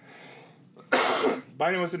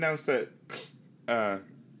 Biden was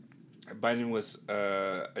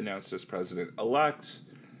announced as president-elect.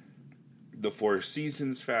 The Four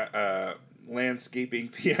Seasons landscaping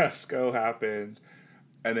fiasco happened,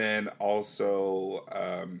 and then also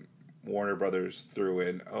Warner Brothers threw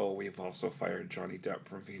in, oh, we've also fired Johnny Depp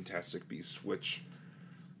from Fantastic Beasts, which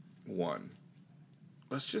won.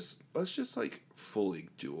 Let's just like fully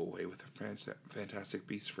do away with the Fantastic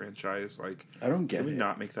Beasts franchise. Like, I don't get it. Can we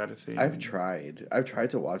not make that a thing? I've tried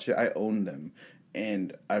to watch it. I own them,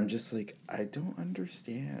 and I'm just like, I don't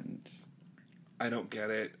understand. I don't get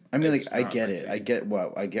it. I mean, It's like, I not get my it. thing.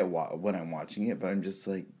 I get when I'm watching it, but I'm just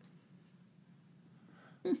like,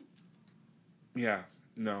 Yeah,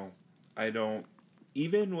 no, I don't.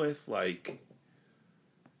 Even with like,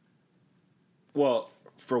 well,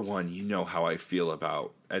 for one, you know how I feel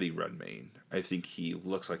about Eddie Redmayne. I think he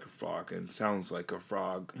looks like a frog and sounds like a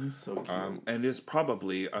frog. he's so cute. And is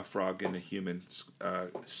probably a frog in a human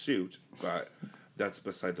suit, but that's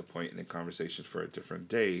beside the point in a conversation for a different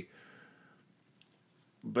day.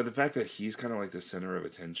 But the fact that he's kind of like the center of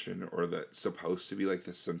attention, or that supposed to be like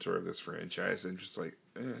the center of this franchise, I'm just like,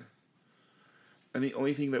 eh. And the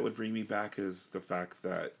only thing that would bring me back is the fact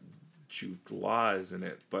that Jude Law is in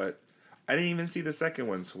it, but I didn't even see the second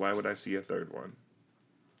one, so why would I see a third one?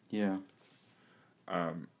 Yeah.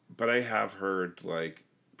 But I have heard like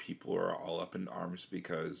people are all up in arms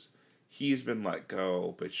because he's been let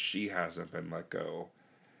go, but she hasn't been let go.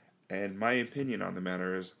 And my opinion on the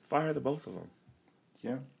matter is fire the both of them.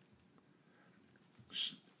 Yeah.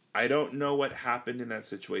 I don't know what happened in that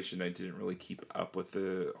situation. I didn't really keep up with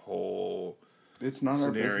the whole It's not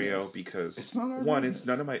scenario our business. because It's not our one, business. it's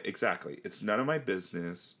none of my it's none of my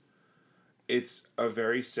business. It's a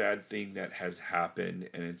very sad thing that has happened,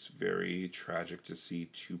 and it's very tragic to see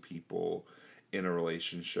two people in a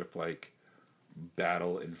relationship like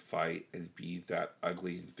battle and fight and be that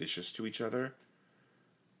ugly and vicious to each other.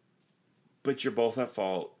 But you're both at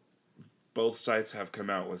fault. Both sides have come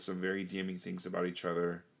out with some very damning things about each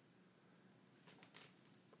other.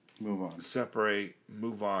 Move on. Separate,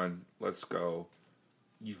 move on, let's go.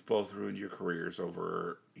 You've both ruined your careers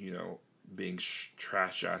over, being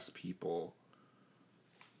trash-ass people.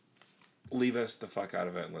 Leave us the fuck out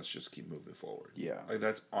of it and let's just keep moving forward. Yeah. Like,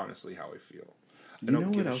 that's honestly how I feel. You know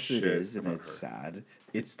what else it is, and it's sad?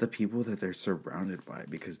 It's the people that they're surrounded by,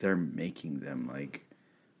 because they're making them like,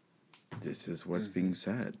 this is what's being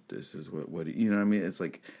said. This is what you know what I mean? It's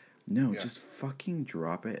like, no, just fucking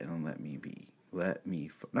drop it and let me be. Let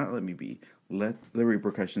the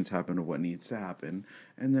repercussions happen of what needs to happen.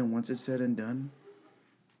 And then once it's said and done,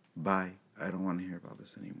 Bye. I don't want to hear about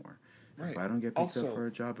this anymore. Right. If I don't get picked Also, up for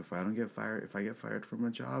a job, if I get fired from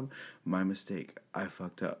a job, my mistake. I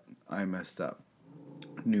fucked up. I messed up.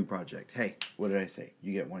 New project. Hey, what did I say?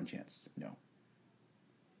 You get one chance. No.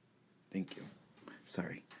 Thank you.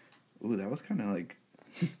 Sorry. Ooh, that was kind of like...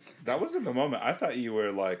 that was in the moment. I thought you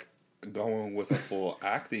were like going with a full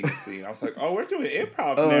acting scene. I was like, oh, we're doing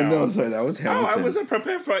improv now. Oh, no, sorry. That was Hamilton. Oh, I wasn't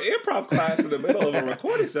prepared for an improv class in the middle of a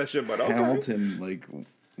recording session, but okay. Hamilton, like,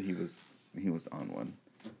 he was on one.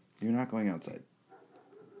 You're not going outside.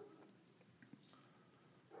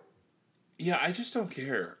 Yeah, I just don't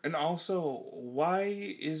care. And also, why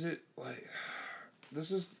is it like...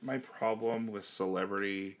 This is my problem with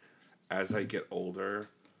celebrity as I get older.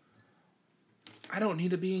 I don't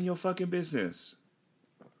need to be in your fucking business.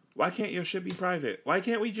 Why can't your shit be private? Why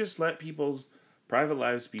can't we just let people's private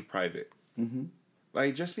lives be private? Mm-hmm.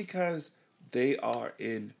 Like, just because they are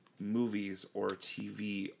in movies or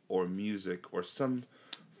TV or music or some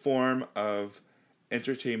form of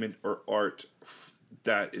entertainment or art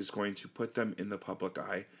that is going to put them in the public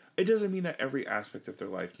eye, it doesn't mean that every aspect of their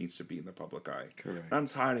life needs to be in the public eye. Correct. I'm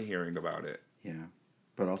tired of hearing about it. Yeah.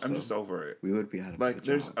 But also, I'm just over it. We would be out of like, a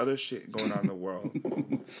there's job. other shit going on in the world.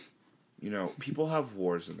 You know, people have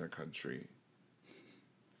wars in their country.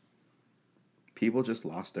 People just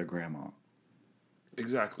lost their grandma.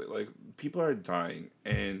 Exactly. Like, people are dying,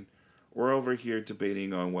 and we're over here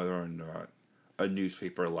debating on whether or not a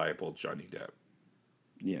newspaper libeled Johnny Depp.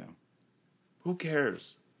 Yeah. Who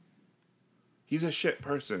cares? He's a shit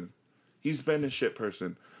person. He's been a shit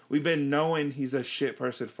person. We've been knowing he's a shit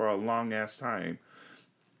person for a long ass time.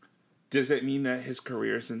 Does it mean that his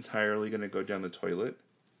career is entirely going to go down the toilet?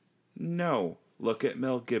 No. Look at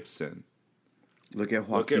Mel Gibson. Look at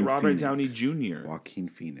Robert Downey Jr. Joaquin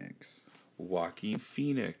Phoenix.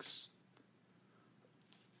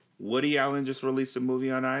 Woody Allen just released a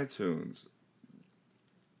movie on iTunes.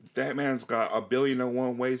 That man's got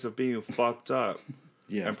 1,000,001 ways of being fucked up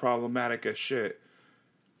and problematic as shit.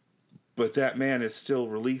 But that man is still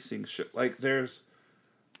releasing shit. Like,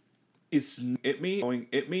 it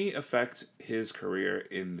may affect his career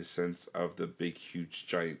in the sense of the big, huge,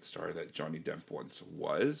 giant star that Johnny Depp once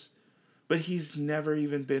was. But he's never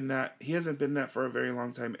even been that. He hasn't been that for a very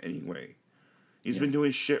long time anyway. He's been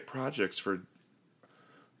doing shit projects for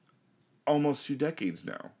almost 2 decades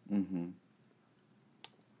now. Mm-hmm.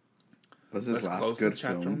 Was his Let's last close good the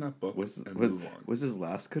chapter film? on that book Was and move on. Was his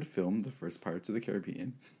last good film the first Pirates of the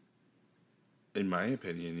Caribbean? In my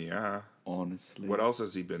opinion, yeah. Honestly. What else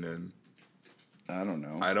has he been in? I don't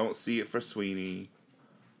know. I don't see it for Sweeney.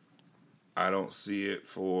 I don't see it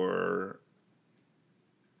for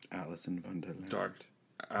Alice in Wonderland.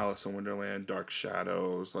 Alice in Wonderland, Dark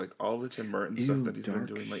Shadows, like all the Tim Burton stuff that he's been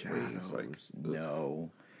doing lately. It's like, no.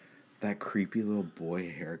 That creepy little boy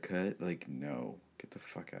haircut, like, no. Get the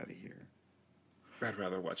fuck out of here. I'd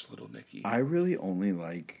rather watch Little Nicky. I really only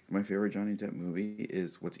like, my favorite Johnny Depp movie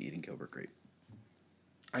is What's Eating Gilbert Grape.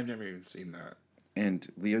 I've never even seen that. And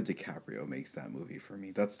Leo DiCaprio makes that movie for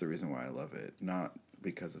me. That's the reason why I love it, not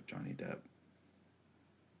because of Johnny Depp.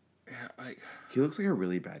 Yeah, like, he looks like a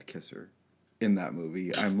really bad kisser in that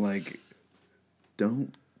movie. I'm like,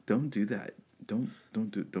 don't do that. Don't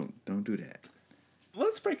do that.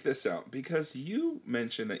 Let's break this out, because you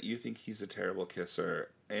mentioned that you think he's a terrible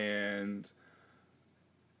kisser, and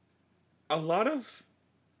a lot of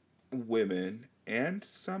women and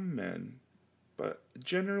some men, but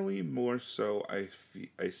generally more so I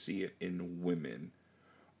see it in women,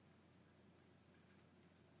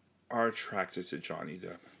 are attracted to Johnny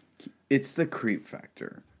Depp. It's the creep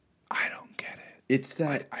factor. I don't get it. It's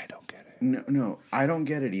that... I don't get it. No, I don't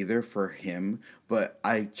get it either for him, but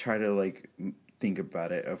I try to, like, think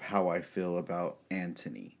about it of how I feel about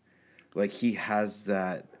Anthony. Like, he has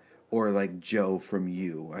that... Or, like, Joe from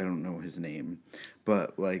You. I don't know his name.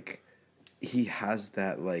 But, like, he has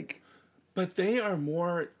that, like... But they are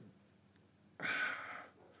more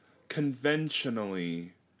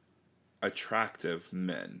conventionally attractive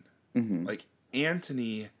men. Mm-hmm. Like,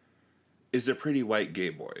 Anthony is a pretty white gay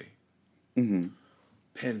boy. Mm-hmm.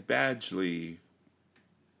 Penn Badgley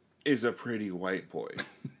is a pretty white boy.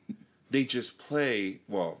 They just play...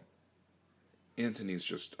 Well, Anthony's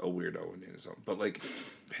just a weirdo in his own. But, like,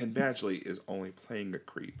 Penn Badgley is only playing a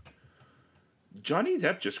creep. Johnny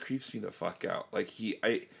Depp just creeps me the fuck out. Like,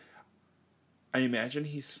 I imagine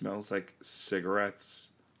he smells like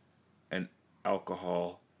cigarettes and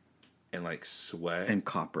alcohol and, like, sweat. And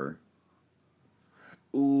copper.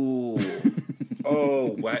 Ooh.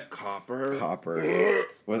 Oh, wet copper. Copper.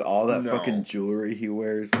 With all that No. fucking jewelry he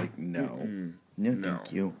wears. Like, no. Mm-mm. No, No.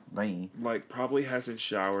 thank you. Bye. Like, probably hasn't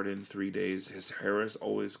showered in 3 days. His hair is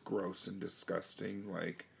always gross and disgusting.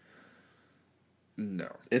 Like, no.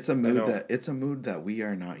 It's a mood that we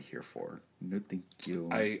are not here for. No, thank you.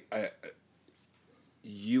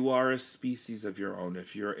 You are a species of your own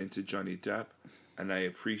if you're into Johnny Depp, and I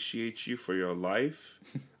appreciate you for your life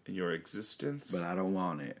and your existence. But I don't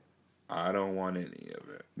want it. I don't want any of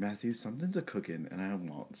it. Matthew, something's a cooking, and I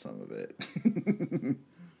want some of it.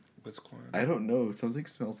 What's going on? I don't know. Something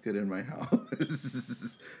smells good in my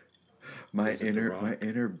house. my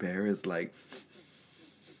inner bear is like,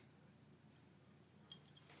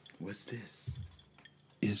 what's this?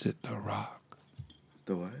 Is it The Rock?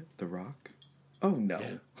 The what? The Rock? Oh no!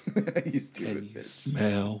 Yeah. You stupid Can you bitch.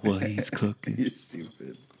 smell what he's cooking? You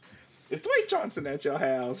stupid. Is Dwayne Johnson at your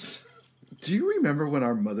house? Do you remember when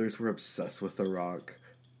our mothers were obsessed with The Rock?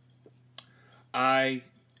 I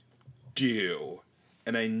do.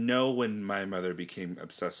 And I know when my mother became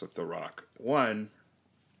obsessed with The Rock. One,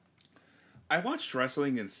 I watched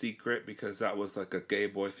wrestling in secret because that was like a gay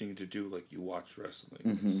boy thing to do. Like, you watch wrestling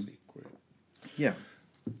in secret. Yeah.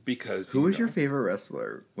 Because Who was your favorite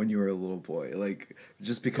wrestler when you were a little boy? Like,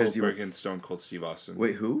 just because Goldberg and Stone Cold Steve Austin.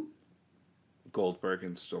 Wait, who? Goldberg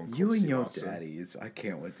and Stone Cold You and Steve your Austin. daddies. I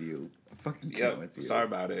can't with you. I fucking can't with you. Sorry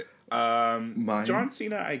about it. Mine? John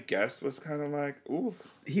Cena, I guess, was kind of like, ooh.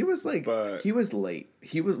 He was like, But- he was late.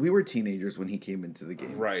 We were teenagers when he came into the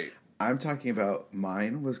game. Right. I'm talking about,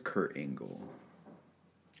 mine was Kurt Angle.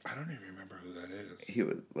 I don't even remember who that is. He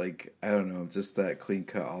was like, I don't know, just that clean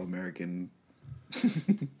cut All-American.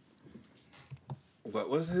 What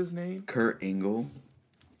was his name? Kurt Angle.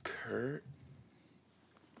 Kurt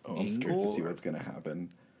Oh, I'm scared to Angle? see what's gonna happen.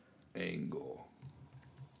 Angle.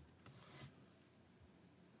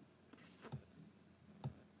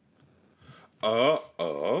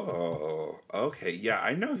 Oh, okay. Yeah,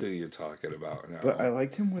 I know who you're talking about now. But I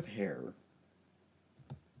liked him with hair.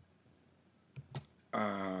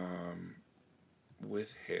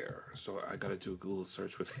 With hair. So I gotta do a Google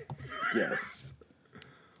search with hair. Yes.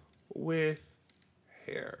 With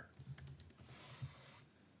hair.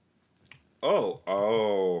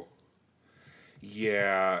 Oh.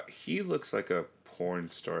 Yeah, he looks like a porn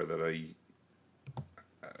star that I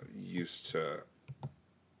used to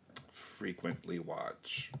frequently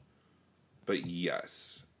watch. But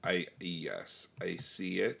yes, I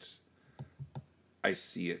see it. I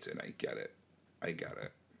see it and I get it. I get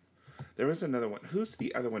it. There was another one. Who's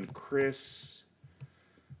the other one? Chris.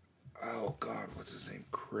 Oh God, what's his name?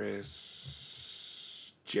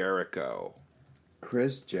 Chris Jericho.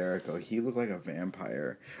 Chris Jericho. He looked like a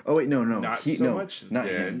vampire. Oh wait, no. Not much not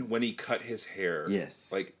then him. when he cut his hair.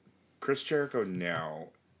 Yes. Like Chris Jericho now.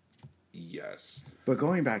 Yes. But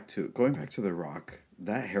going back to The Rock,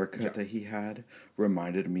 that haircut that he had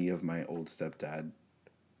reminded me of my old stepdad,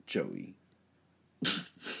 Joey.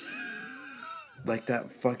 Like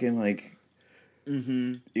that fucking like.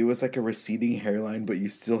 Mm-hmm. It was like a receding hairline, but you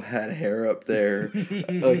still had hair up there.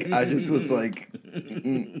 Like I just was like,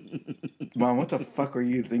 Mom, what the fuck are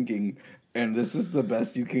you thinking? And this is the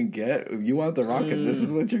best you can get. You want The Rock, and this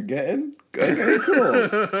is what you're getting. Okay, cool.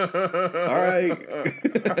 All right.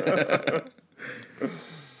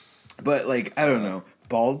 But like I don't know.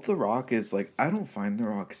 Bald The Rock is like I don't find The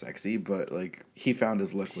Rock sexy, but like he found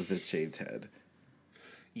his look with his shaved head.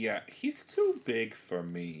 Yeah, he's too big for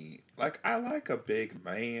me. Like, I like a big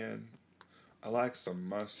man. I like some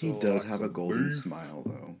muscle. He does like have a some golden beef. smile,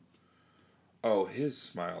 though. Oh, his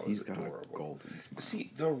smile He's is got adorable. a golden smile.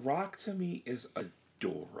 See, The Rock to me is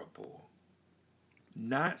adorable.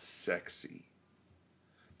 Not sexy.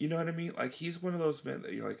 You know what I mean? Like, he's one of those men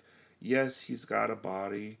that you're like, yes, he's got a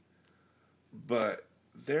body, but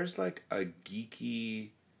there's like a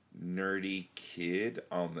geeky, nerdy kid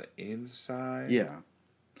on the inside. Yeah.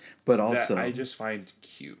 But also, that I just find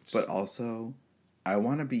cute. But also, I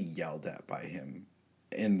want to be yelled at by him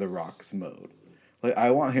in The Rock's mode. Like, I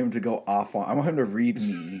want him to go off on. I want him to read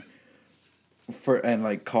me and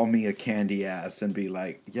like call me a candy ass and be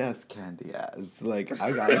like, "Yes, candy ass. Like,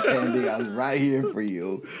 I got a candy ass right here for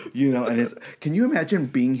you." You know, and can you imagine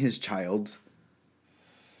being his child?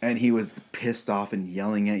 And he was pissed off and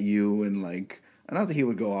yelling at you and like, not that he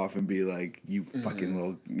would go off and be like, "You fucking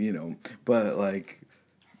little," you know, but like.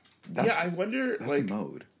 I wonder, that's like, a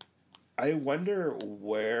mode. I wonder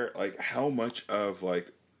where, like, how much of,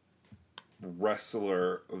 like,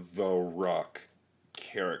 wrestler The Rock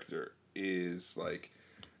character is, like,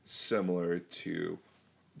 similar to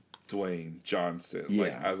Dwayne Johnson,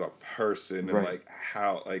 like, as a person, and, like,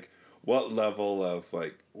 how, like, what level of,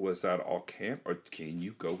 like, was that all camp, or can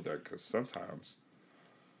you go there? Because sometimes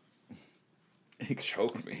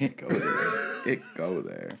choke me. It go there. It go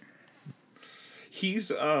there.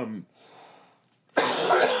 He's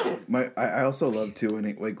I also love too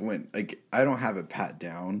when I don't have it pat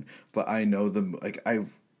down, but I know I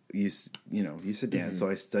used to dance, so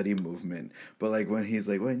I study movement. But like when he's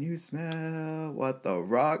like, when you smell what the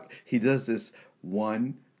rock, he does this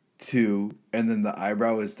 1, 2, and then the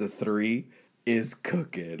eyebrow is the 3 is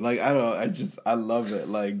cooking. Like I don't know, I love it.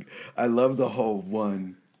 Like I love the whole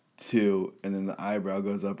 1, 2, and then the eyebrow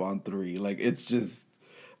goes up on 3. Like it's just.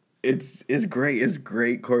 It's great. It's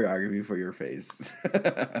great choreography for your face.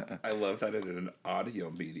 I love that in an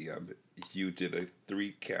audio medium, you did a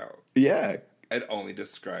 3 count. Yeah. And only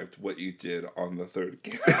described what you did on the 3rd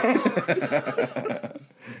count.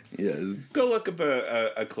 Yes. Go look up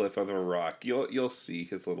a clip of a rock. You'll see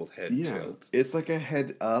his little head tilt. It's like a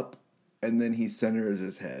head up, and then he centers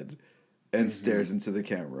his head and stares into the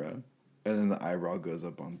camera, and then the eyebrow goes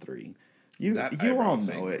up on 3. You all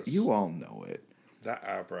know it. You all know it. That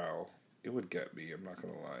eyebrow, it would get me, I'm not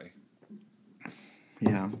going to lie.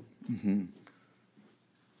 Yeah. Mm-hmm.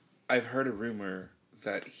 I've heard a rumor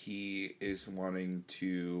that he is wanting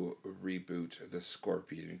to reboot the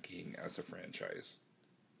Scorpion King as a franchise.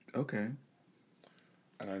 Okay.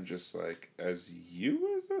 And I'm just like, as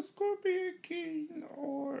you as a Scorpion King,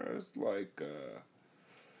 or as like,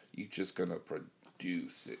 you just going to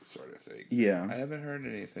produce it sort of thing. Yeah. I haven't heard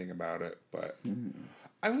anything about it, but...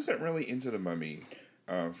 I wasn't really into the Mummy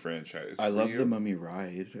franchise. I love the Mummy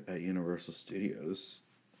ride at Universal Studios.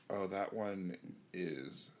 Oh, that one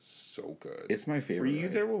is so good. It's my favorite. Were you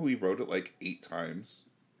there when we rode it like 8 times?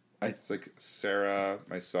 It's like Sarah,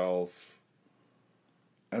 myself.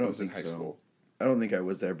 I was in high school. I don't think I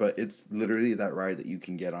was there, but it's literally that ride that you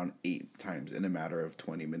can get on 8 times in a matter of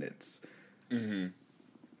 20 minutes. Mm-hmm.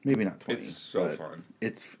 Maybe not 20. It's so fun.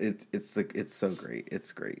 It's so great.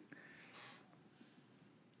 It's great.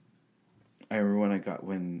 I remember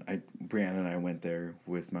when Brianna and I went there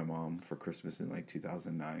with my mom for Christmas in like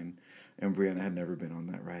 2009, and Brianna had never been on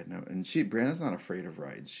that ride. Brianna's not afraid of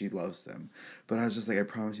rides; she loves them. But I was just like, I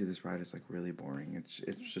promise you, this ride is like really boring.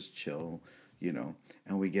 It's just chill,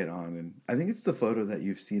 And we get on, and I think it's the photo that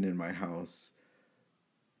you've seen in my house.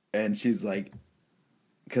 And she's like,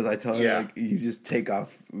 because I tell her like you just take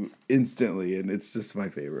off instantly, and it's just my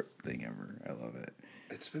favorite thing ever. I love it.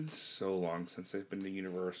 It's been so long since I've been to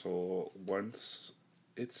Universal. Once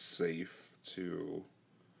it's safe to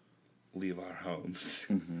leave our homes.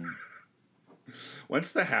 Mm-hmm.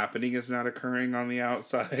 Once the happening is not occurring on the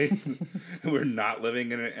outside, we're not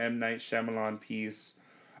living in an M. Night Shyamalan piece.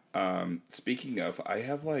 Speaking of, I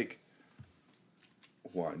have like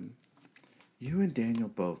 1. You and Daniel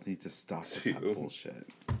both need to stop with that bullshit.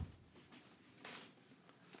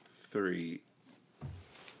 3.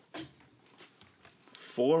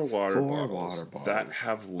 4 water bottles that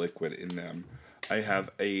have liquid in them. I have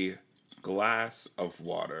a glass of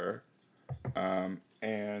water,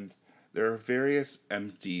 and there are various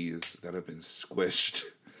empties that have been squished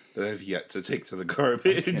that I've yet to take to the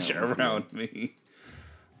garbage around me.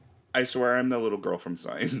 I swear I'm the little girl from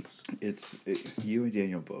Science. You and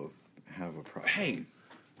Daniel both have a problem. Hey,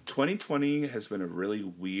 2020 has been a really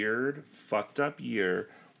weird, fucked up year.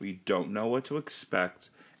 We don't know what to expect.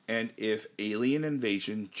 And if alien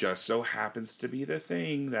invasion just so happens to be the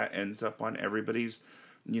thing that ends up on everybody's,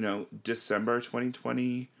 December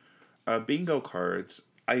 2020 bingo cards,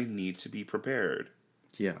 I need to be prepared.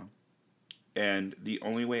 Yeah. And the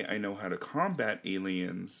only way I know how to combat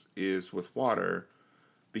aliens is with water,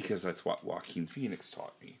 because that's what Joaquin Phoenix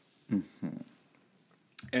taught me. Mm-hmm.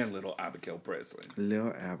 And little Abigail Breslin.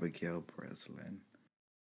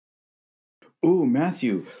 Ooh,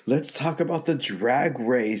 Matthew, let's talk about the Drag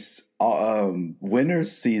Race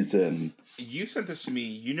winners season. You sent this to me.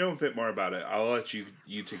 You know a bit more about it. I'll let you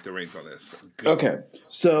take the reins on this. Go. Okay,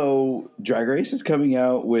 so Drag Race is coming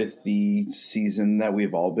out with the season that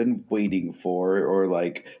we've all been waiting for, or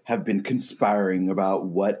like have been conspiring about.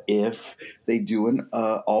 What if they do an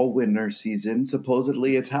all winner season?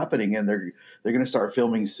 Supposedly, it's happening, and they're going to start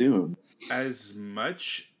filming soon. As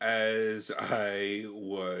much as I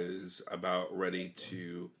was about ready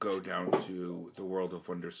to go down to the World of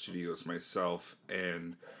Wonder Studios myself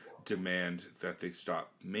and demand that they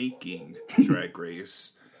stop making Drag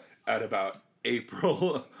Race at about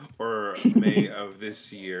April or May of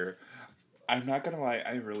this year, I'm not gonna lie,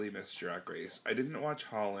 I really miss Drag Race. I didn't watch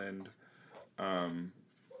Holland. I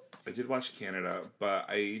did watch Canada, but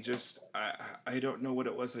I don't know what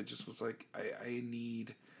it was. I just was like, I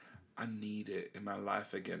need it in my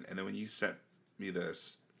life again. And then when you sent me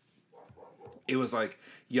this, it was like,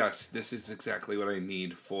 yes, this is exactly what I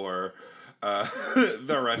need for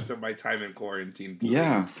the rest of my time in quarantine. Please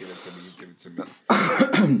give it to me. Give it to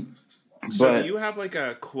me. So do you have like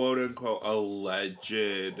a quote unquote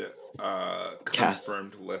alleged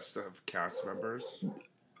confirmed list of cast members?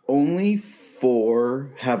 Only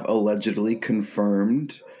 4 have allegedly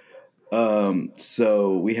confirmed.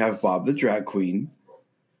 So we have Bob the drag queen.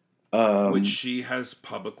 Which she has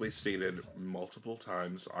publicly stated multiple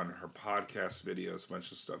times on her podcast videos, a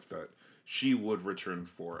bunch of stuff that she would return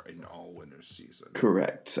for an all-winner season.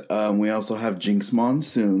 Correct. We also have Jinx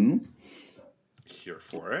Monsoon. Here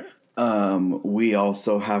for it. We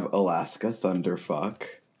also have Alaska Thunderfuck.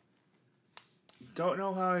 Don't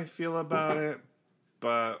know how I feel about it,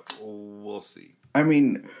 but we'll see. I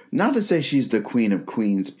mean, not to say she's the queen of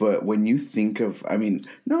queens, but when you think of,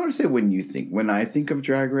 not to say when you think, when I think of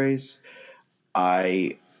Drag Race,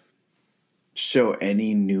 I show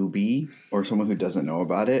any newbie or someone who doesn't know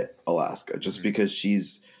about it, Alaska, just because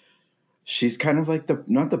she's kind of like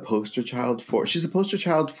not the poster child for, she's the poster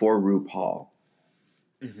child for RuPaul.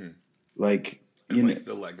 Mm-hmm. Like, and you like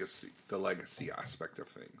know, the legacy aspect of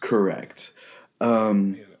things. Correct.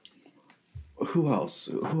 Who else?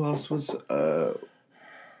 Who else was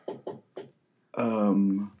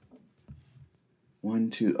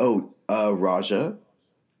Raja.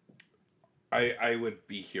 I would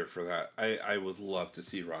be here for that. I would love to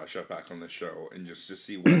see Raja back on the show and just to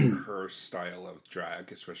see what her style of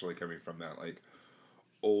drag, especially coming from that like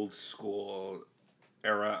old school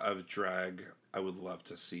era of drag, I would love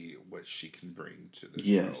to see what she can bring to the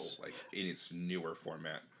show, like in its newer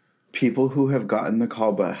format. People who have gotten the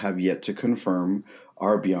call but have yet to confirm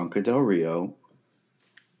are Bianca Del Rio.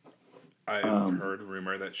 I've heard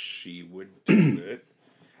rumor that she would do it.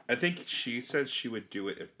 I think she said she would do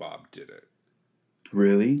it if Bob did it.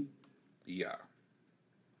 Really? Yeah.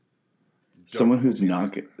 Someone who's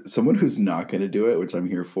not going to do it, which I'm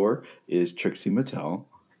here for, is Trixie Mattel.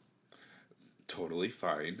 Totally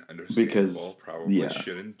fine, understandable. Because probably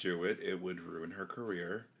shouldn't do it. It would ruin her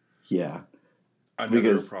career. Yeah.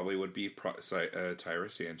 Another probably would be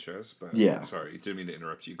Tyra Sanchez, but sorry, didn't mean to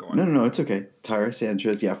interrupt you. Go on. No, it's okay. Tyra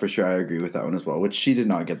Sanchez, yeah, for sure, I agree with that one as well. Which she did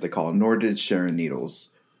not get the call, nor did Sharon Needles.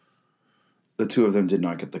 The two of them did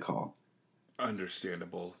not get the call.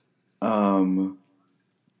 Understandable. Violet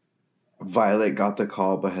got the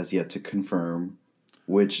call, but has yet to confirm.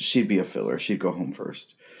 Which she'd be a filler. She'd go home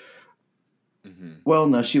first. Mm-hmm. Well,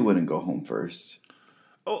 no, she wouldn't go home first.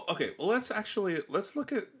 Oh, okay. Well, let's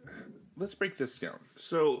break this down.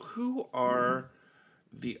 So, who are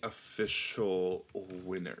the official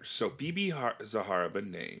winners? So, Bibi Zahara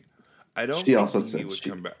Benet. I don't think Bibi would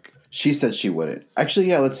come back. She said she wouldn't. Actually,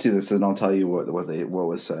 yeah, let's do this, and I'll tell you what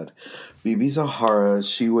was said. Bibi Zahara,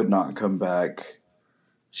 she would not come back.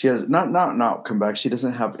 She has not come back. She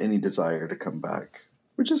doesn't have any desire to come back,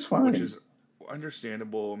 which is fine. Which is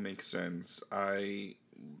understandable, makes sense.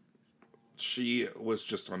 She was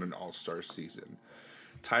just on an all-star season.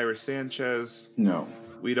 Tyra Sanchez. No.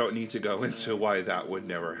 We don't need to go into why that would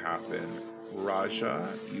never happen. Raja,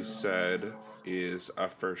 you said, is a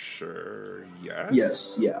for sure yes?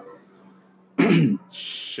 Yes, yeah.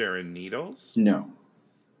 Sharon Needles? No.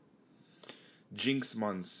 Jinx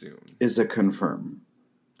Monsoon? Is a confirm.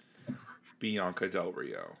 Bianca Del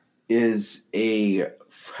Rio? Has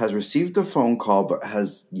received the phone call but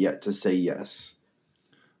has yet to say yes.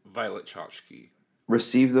 Violet Chachki?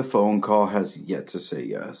 Received the phone call, has yet to say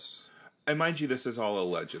yes. And mind you, this is all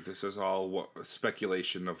alleged. This is all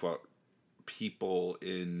speculation of what people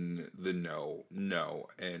in the know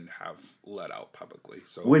and have let out publicly.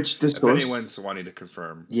 So, if anyone's wanting to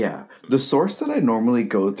confirm, the source that I normally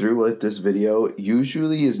go through with this video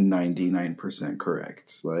usually is 99%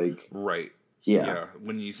 correct. Like, right. Yeah.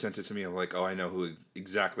 When you sent it to me, I'm like, oh, I know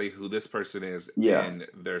exactly who this person is. Yeah. And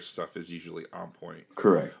their stuff is usually on point.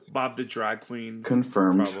 Correct. Bob the drag queen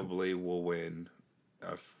confirmed probably will win.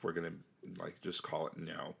 If we're gonna just call it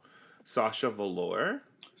now. Sasha Velour,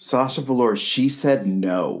 she said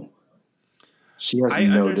no. She has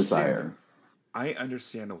no desire. I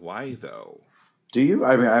understand why, though. Do you?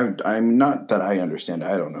 I mean, I'm not that I understand.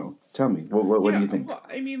 I don't know. Tell me. What do you think? Well,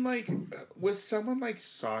 I mean, like, with someone like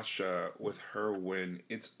Sasha, with her win,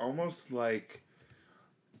 it's almost like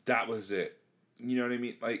that was it. You know what I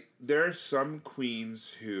mean? Like, there are some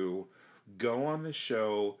queens who go on the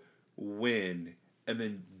show, win, and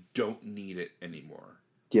then don't need it anymore.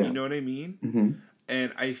 Yeah. You know what I mean? Mm-hmm.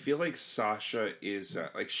 And I feel like Sasha is,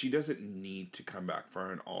 she doesn't need to come back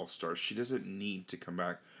for an all-star. She doesn't need to come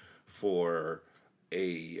back for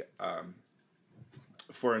an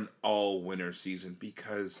all-winner season,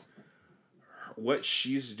 because what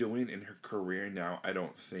she's doing in her career now, I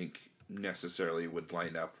don't think necessarily would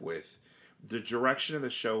line up with the direction of the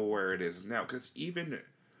show where it is now, because even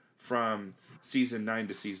from season 9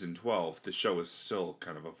 to season 12, the show is still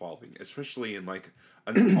kind of evolving, especially in like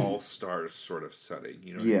an all-stars sort of setting.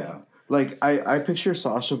 You know what I mean? Like, I picture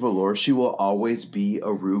Sasha Velour, she will always be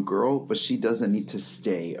a Rue girl, but she doesn't need to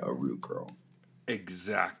stay a Rue girl.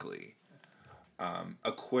 Exactly.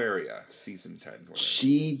 Aquaria, season 10. Whatever.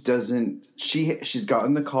 She doesn't, she's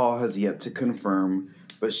gotten the call, has yet to confirm,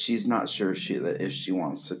 but she's not sure if she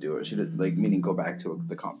wants to do it. She did, like, meaning go back to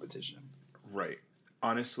the competition. Right.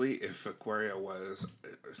 Honestly, if Aquaria was,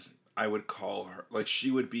 I would call her, like,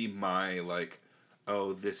 she would be my, like,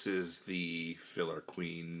 oh, this is the filler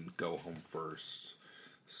queen, go home first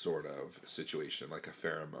sort of situation, like a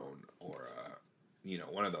pheromone or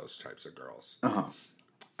one of those types of girls.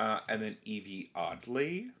 And then Evie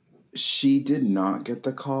Oddly. She did not get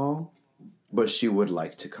the call, but she would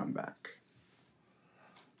like to come back.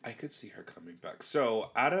 I could see her coming back.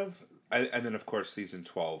 So and then of course season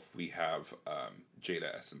 12 we have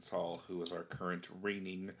Jada Essence Hall, who is our current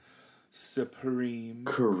reigning supreme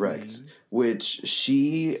Correct. queen. Which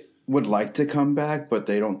she would like to come back, but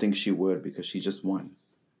they don't think she would because she just won.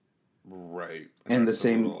 Right. And the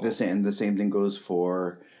same thing goes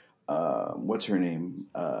for what's her name?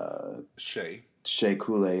 Shea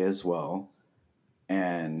Coulee as well.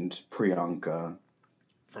 And Priyanka.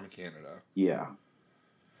 from Canada. Yeah.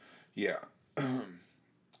 Yeah.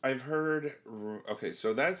 I've heard, okay,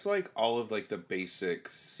 so that's like all of like the basic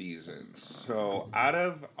seasons. So out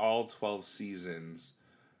of all 12 seasons,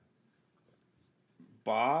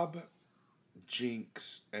 Bob,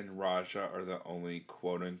 Jinx, and Raja are the only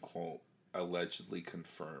quote unquote allegedly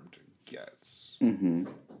confirmed gets. Mm-hmm.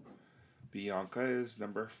 Bianca is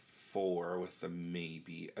number 4 with a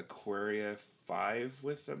maybe. Aquaria 5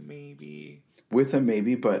 with a maybe. With a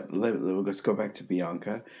maybe, but let's go back to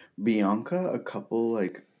Bianca. Bianca, a couple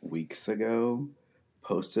like weeks ago,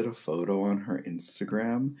 posted a photo on her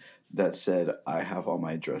Instagram that said, "I have all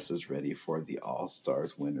my dresses ready for the All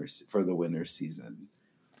Stars for the winter season."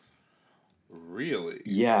 Really?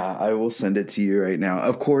 Yeah, I will send it to you right now.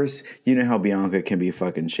 Of course, you know how Bianca can be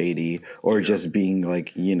fucking shady or just being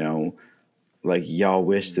like, like y'all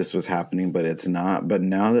wish this was happening, but it's not. But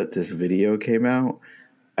now that this video came out,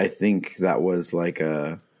 I think that was like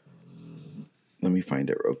let me find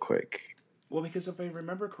it real quick. Well, because if I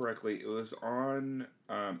remember correctly, it was on,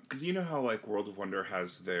 because you know how like World of Wonder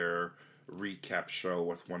has their recap show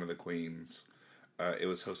with one of the queens. It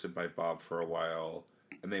was hosted by Bob for a while,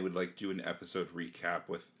 and they would like do an episode recap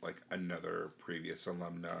with like another previous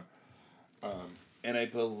alumna. And I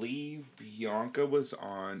believe Bianca was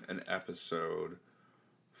on an episode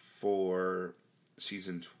for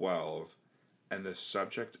season 12, and the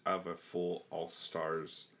subject of a full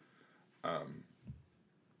All-Stars,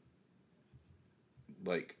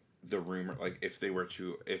 like, the rumor, like, if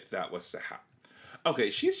that was to happen.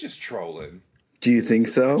 Okay, she's just trolling. Do you think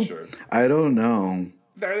so? Sure. I don't know.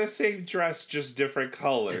 They're the same dress, just different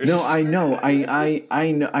colors. No, I know.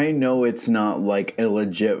 I know it's not like a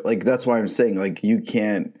legit, like, that's why I'm saying, like, you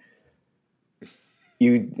can't,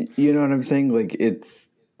 you know what I'm saying? Like, it's,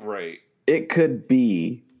 right. It could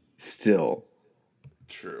be still.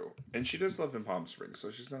 True. And she does live in Palm Springs,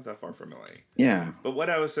 so she's not that far from LA. Yeah. But what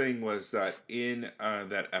I was saying was that in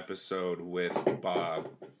that episode with Bob,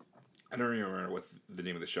 I don't even remember what the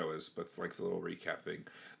name of the show is, but like the little recap thing,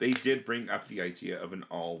 they did bring up the idea of an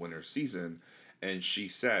all-winter season, and she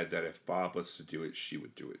said that if Bob was to do it, she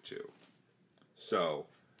would do it too. So,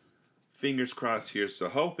 fingers crossed, here's to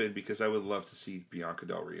hoping, because I would love to see Bianca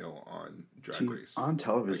Del Rio on Drag Race. On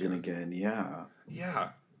television again, yeah. Yeah.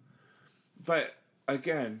 But,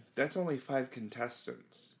 again, that's only 5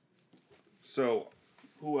 contestants. So,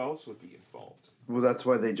 who else would be involved? Well, that's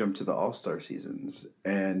why they jumped to the All-Star seasons.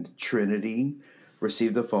 And Trinity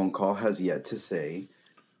received a phone call, has yet to say.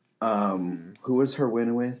 Who was her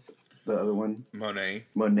win with? The other one? Monet.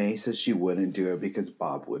 Monet says she wouldn't do it because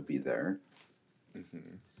Bob would be there.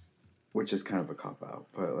 Mm-hmm. Which is kind of a cop-out,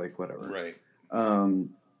 but, like, whatever. Right.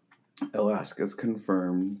 Alaska's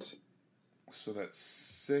confirmed. So that's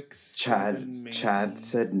 6. Chad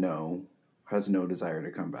said no. Has no desire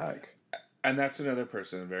to come back. And that's another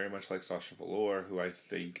person, very much like Sasha Velour, who I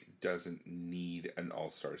think doesn't need an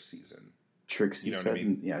all-star season. Trixie said, I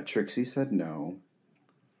mean? Yeah, Trixie said no.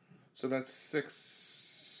 So that's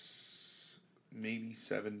 6, maybe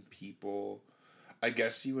 7 people. I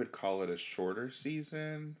guess you would call it a shorter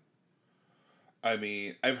season. I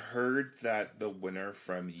mean, I've heard that the winner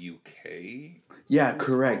from UK. Yeah,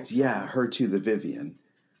 correct. Yeah, her too, the Vivian.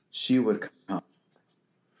 She would come.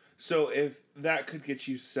 So if that could get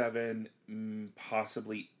you 7,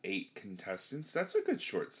 possibly 8 contestants, that's a good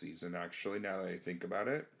short season, actually, now that I think about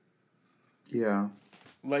it. Yeah.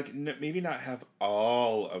 Like, maybe not have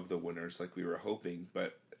all of the winners like we were hoping,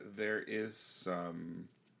 but there is some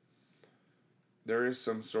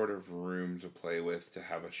sort of room to play with to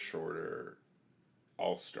have a shorter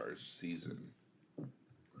All-Stars season.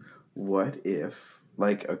 What if,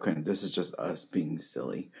 like, okay, this is just us being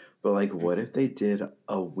silly, but, like, what if they did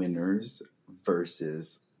a winners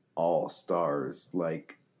versus All-Stars,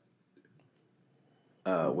 like,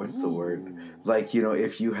 what's the word? Like, you know,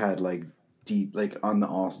 if you had, like, like, on the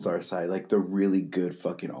All-Star side, like, the really good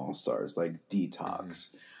fucking All-Stars, like,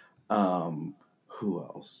 Detox. Who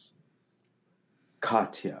else?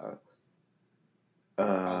 Katya.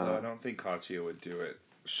 Although I don't think Katya would do it.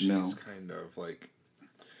 She's kind of like...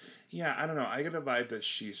 Yeah, I don't know. I get a vibe that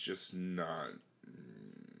she's just not,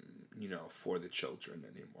 for the children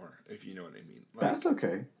anymore. If you know what I mean. Like, that's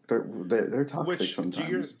okay. They're toxic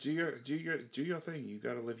sometimes. Do your thing. You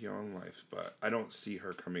got to live your own life. But I don't see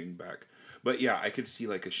her coming back. But yeah, I could see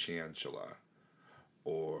like a Shangela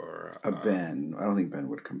or a Ben. I don't think Ben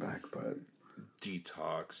would come back, but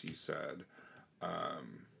Detox. You said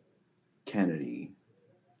Kennedy.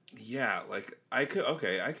 Yeah, like I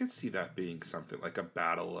could see that being something like a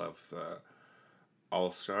battle of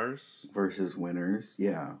All-Stars versus winners.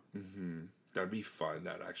 Yeah. That'd be fun.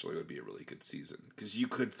 That actually would be a really good season because you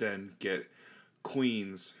could then get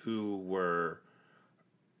queens who were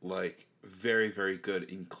like very, very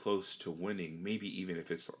good and close to winning. Maybe even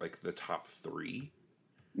if it's like the top 3.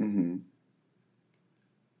 You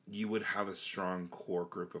would have a strong core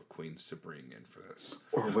group of queens to bring in for this.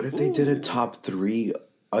 Or what if they did a top 3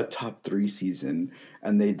 season,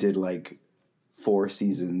 and they did like 4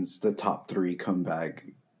 seasons, the top 3 come back,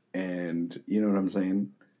 and you know what I'm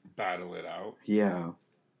saying? Battle it out. Yeah.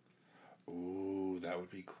 Ooh, that would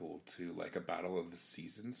be cool too, like a battle of the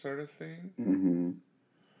season sort of thing.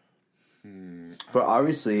 But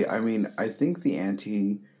obviously, I mean, I think the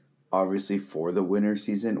ante, obviously for the winter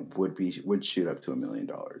season would shoot up to $1 million.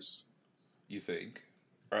 You think?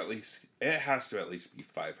 Or at least it has to at least be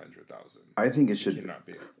 500,000. I think it should. Cannot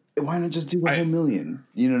be. Why not just do the whole million?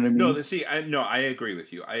 You know what I mean? No, I agree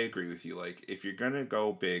with you. Like, if you're gonna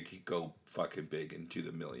go big, go fucking big and do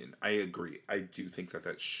the million. I agree. I do think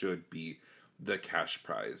that should be the cash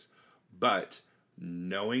prize. But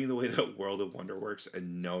knowing the way that World of Wonder works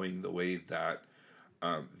and knowing the way that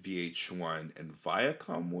VH1 and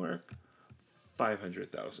Viacom work,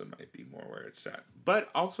 500,000 might be more where it's at. But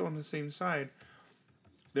also on the same side,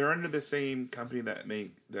 they're under the same company that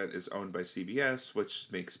is owned by CBS, which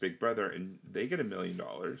makes Big Brother, and they get $1 million.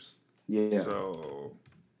 Yeah. So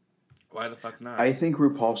why the fuck not? I think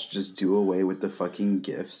RuPaul should just do away with the fucking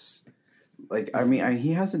gifts. Like, I mean,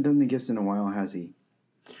 he hasn't done the gifts in a while, has he?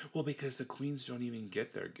 Well, because the queens don't even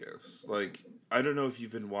get their gifts. Like, I don't know if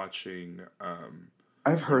you've been watching.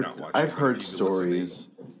 I've heard stories.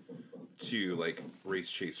 To like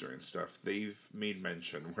Race Chaser and stuff, they've made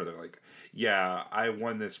mention where they're like, "Yeah, I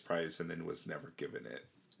won this prize and then was never given it."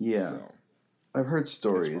 Yeah, so, I've heard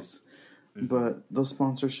stories, but those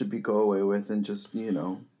sponsors should be go away with and just we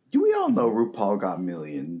all know RuPaul got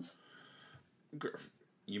millions.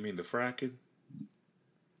 You mean the fracking?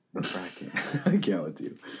 The fracking. I can't with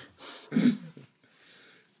you.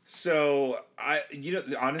 So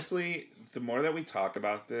honestly, the more that we talk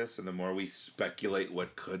about this and the more we speculate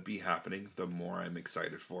what could be happening, the more I'm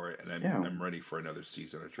excited for it, and I'm ready for another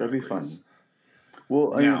season of Drag Race. That'd be fun.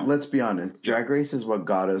 Well, I mean, let's be honest. Drag Race is what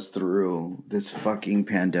got us through this fucking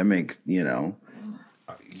pandemic. Yes.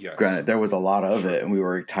 Granted, there was a lot of it, and we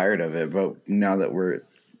were tired of it. But now that we're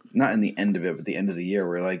not in the end of it, but the end of the year,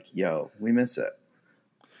 we're like, yo, we miss it.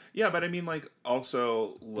 Yeah, but I mean, like,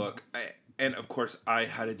 also look. And of course, I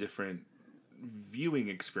had a different viewing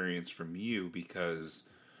experience from you because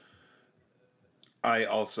I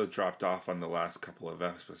also dropped off on the last couple of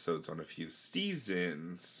episodes on a few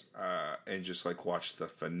seasons and just like watched the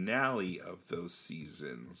finale of those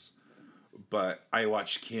seasons. But I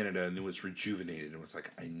watched Canada and it was rejuvenated and was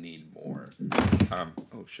like, I need more.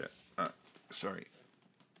 Oh shit. Sorry.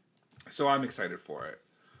 So I'm excited for it.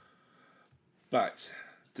 But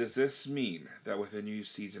does this mean that with a new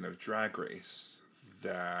season of Drag Race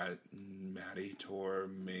that Maddie Tor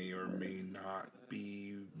may or may not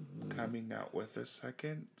be coming out with a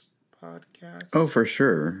second podcast? Oh, for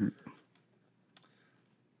sure.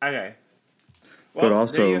 Okay. Well, but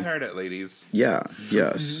also, there you heard it, ladies. Yeah,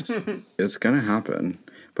 yes. It's going to happen.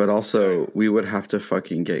 But also, we would have to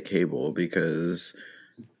fucking get cable because...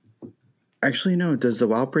 Actually, no. Does the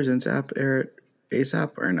WoW Presents app air it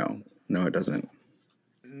ASAP or no? No, it doesn't.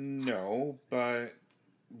 No, but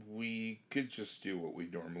we could just do what we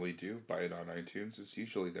normally do. Buy it on iTunes. It's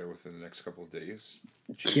usually there within the next couple of days.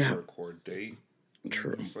 Choose a record date.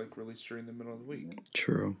 True. Just like release during the middle of the week.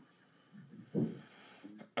 True.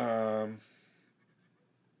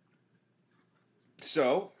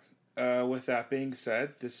 So, with that being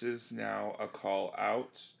said, this is now a call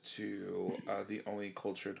out to the only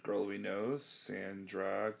cultured girl we know,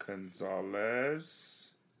 Sandra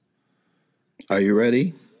Gonzalez. Are you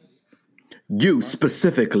ready? You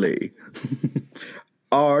specifically.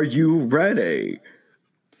 Are you ready?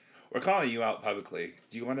 We're calling you out publicly.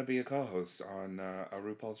 Do you want to be a co-host on a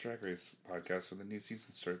RuPaul's Drag Race podcast when the new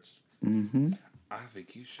season starts? Mm-hmm. I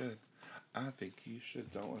think you should. I think you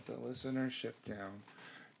should. Don't let the listenership down.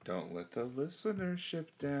 Don't let the listenership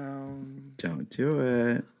down. Don't do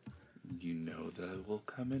it. You know they will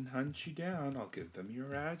come and hunt you down. I'll give them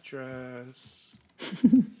your address.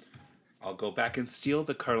 I'll go back and steal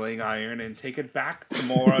the curling iron and take it back to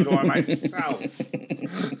Morador myself.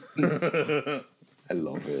 I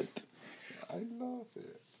love it. I love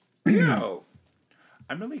it. Yo,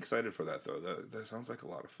 I'm really excited for that, though. That sounds like a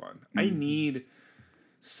lot of fun. I need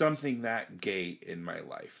something that gay in my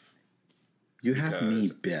life. You have me,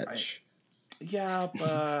 bitch. Yeah,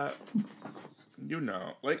 but... You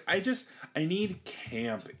know, like, I need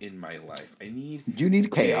camp in my life. You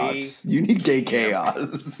need chaos. You need gay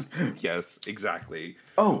chaos. Yes, exactly.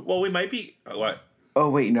 Oh. Well, we might be, what? Oh,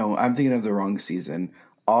 wait, no, I'm thinking of the wrong season.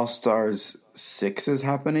 All Stars 6 is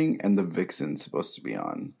happening, and the Vixen's supposed to be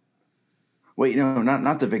on. Wait, no,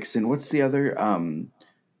 not the Vixen. What's the other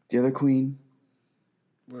queen?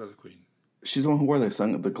 What other queen? She's the one who wore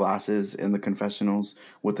the glasses in the confessionals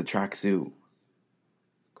with the tracksuit.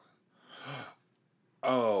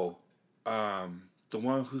 Oh, the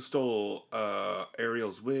one who stole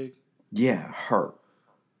Ariel's wig? Yeah, her.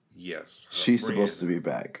 Yes. She's supposed to be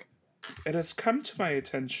back. It has come to my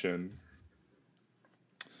attention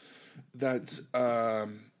that a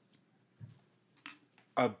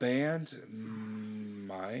band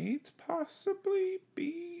might possibly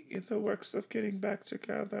be in the works of getting back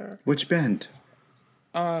together. Which band?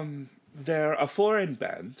 They're a foreign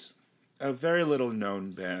band. A very little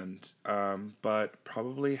known band, but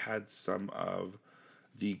probably had some of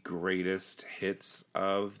the greatest hits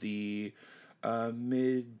of the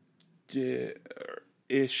mid-ish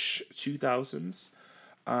 2000s.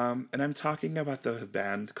 And I'm talking about the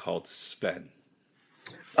band called Sven.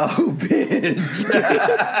 Oh, bitch.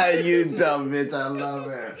 You dumb bitch. I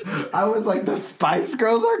love it. I was like, the Spice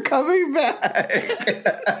Girls are coming back.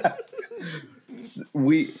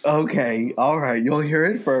 Okay, all right, you'll hear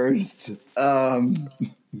it first. Do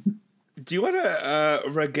you want to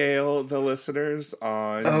regale the listeners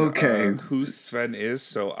on who Sven is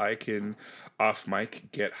so I can, off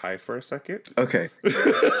mic, get high for a second? Okay,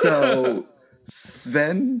 so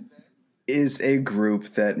Sven is a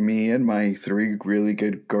group that me and my 3 really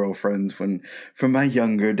good girlfriends from my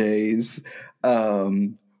younger days,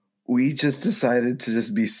 we just decided to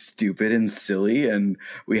just be stupid and silly, and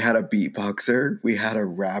we had a beatboxer, we had a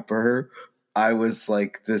rapper. I was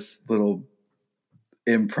like this little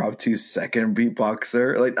impromptu second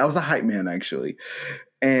beatboxer. Like, I was a hype man, actually.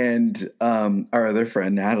 And our other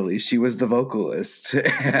friend, Natalie, she was the vocalist.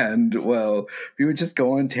 And, well, we would just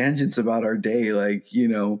go on tangents about our day. Like, you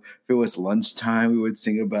know, if it was lunchtime, we would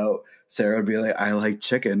sing about, Sarah would be like, I like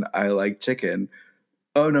chicken.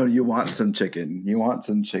 Oh, no, you want some chicken.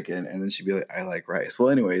 And then she'd be like, I like rice. Well,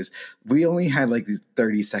 anyways, we only had like these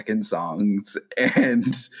 30-second songs.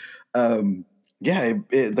 And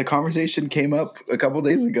the conversation came up a couple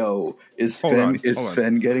days ago. Is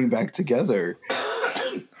Sven getting back together?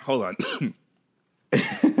 Hold on.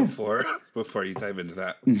 Before you dive into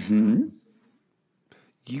that. Mm-hmm.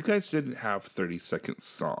 You guys didn't have 30-second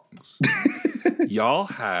songs. Y'all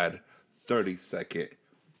had 30-second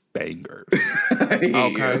bangers.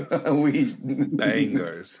 Okay,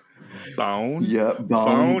 bangers. Bone. Yeah,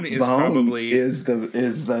 Bone is probably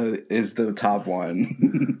the top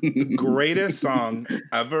one. Greatest song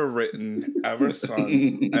ever written, ever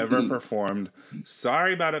sung, ever performed.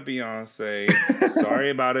 Sorry about it, Beyonce. Sorry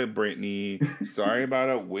about it, Britney. Sorry about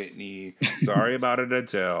it, Whitney. Sorry about it,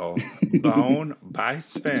 Adele. Bone by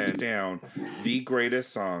Sven down. The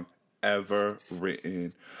greatest song ever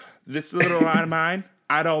written. This little line of mine,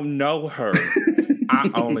 I don't know her. I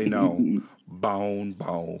only know bone,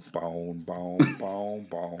 bone, bone, bone, bone,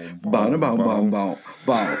 bone, bone, bone, bone.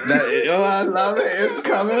 I love it. It's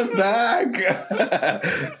coming back.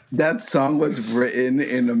 That song was written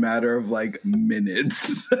in a matter of like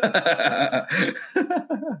minutes. I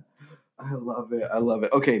love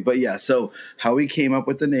it. Okay, but yeah, so how we came up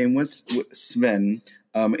with the name was Sven.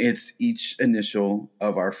 It's each initial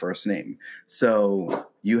of our first name. So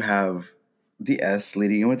you have the S,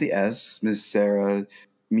 leading in with the S, Miss Sarah,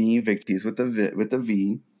 me, Victies with the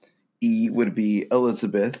V. E would be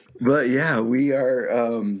Elizabeth. But yeah,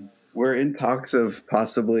 we're in talks of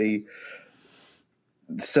possibly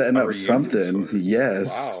setting A up reunion something. tour. Yes.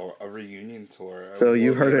 Wow, a reunion tour. So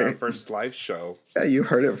you heard Our it. first live show. Yeah, you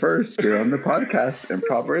heard it first here on the podcast.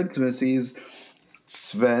 Improper Intimacies.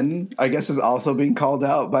 Sven, I guess, is also being called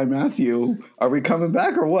out by Matthew. Are we coming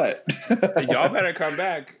back or what? Y'all better come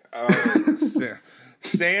back.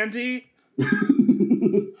 Sandy,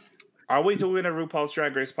 are we doing a RuPaul's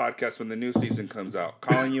Drag Race podcast when the new season comes out?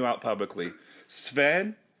 Calling you out publicly.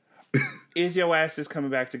 Sven, is your asses coming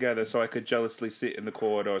back together so I could jealously sit in the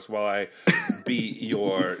corridors while I be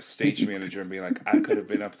your stage manager and be like, I could have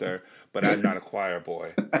been up there, but I'm not a choir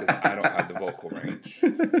boy because I don't have the vocal range.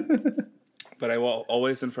 But I will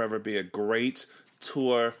always and forever be a great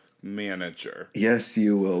tour manager. Yes,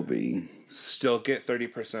 you will be. Still get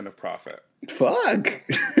 30% of profit. Fuck.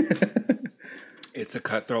 It's a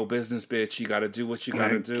cutthroat business, bitch. You gotta do what you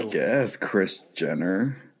gotta do. Yes, Kris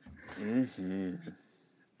Jenner. Mm-hmm.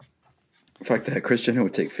 Fuck that. Kris Jenner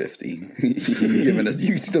would take 50.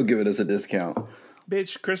 You still giving us a discount.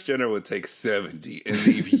 Bitch, Kris Jenner would take 70 and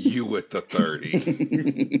leave you with the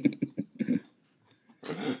 30.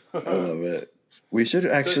 I love it.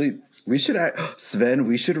 Sven,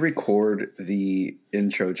 we should record the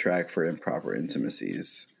intro track for Improper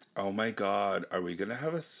Intimacies. Oh my God. Are we going to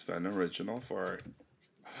have a Sven original for it?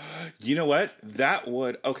 You know what? That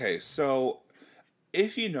would... Okay, so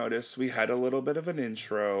if you notice, we had a little bit of an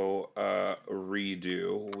intro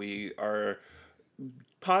redo. We are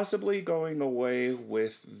possibly going away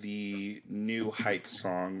with the new hype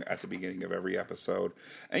song at the beginning of every episode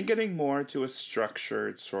and getting more to a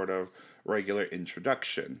structured sort of regular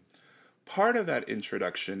introduction. Part of that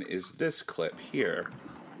introduction is this clip here.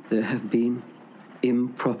 There have been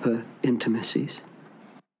improper intimacies.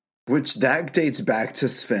 Which that dates back to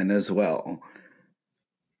Sven as well.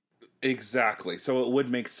 Exactly. So it would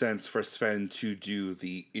make sense for Sven to do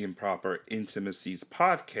the Improper Intimacies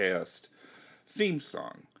podcast theme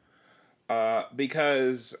song.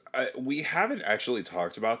 Because we haven't actually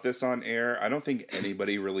talked about this on air. I don't think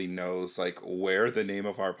anybody really knows like where the name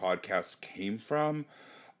of our podcast came from.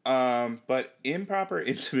 But Improper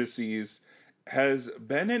Intimacies has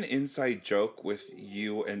been an inside joke with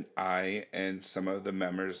you and I and some of the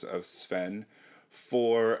members of Sven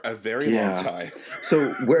for a very long time.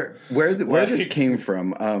 So where this came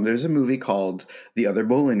from, there's a movie called The Other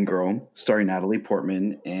Boleyn Girl starring Natalie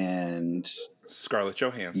Portman and Scarlett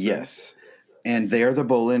Johansson. Yes. And they are the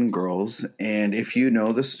Boleyn girls. And if you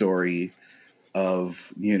know the story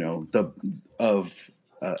of, King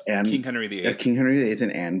Henry VIII. King Henry VIII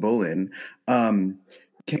and Anne Boleyn,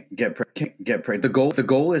 get pregnant. The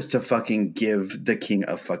goal is to fucking give the king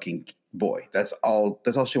a fucking boy. That's all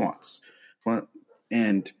she wants. Well,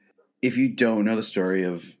 and if you don't know the story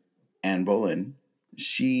of Anne Boleyn,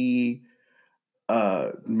 she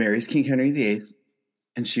marries King Henry VIII,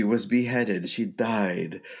 and she was beheaded. She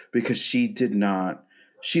died because she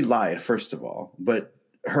lied, first of all, but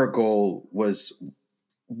her goal was,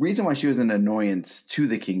 reason why she was an annoyance to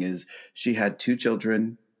the king is she had 2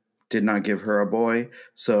 children, did not give her a boy,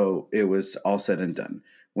 so it was all said and done.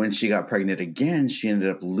 When she got pregnant again, she ended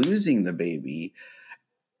up losing the baby,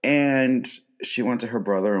 and she went to her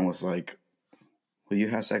brother and was like, will you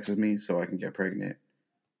have sex with me so I can get pregnant?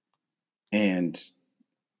 And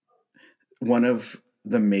one of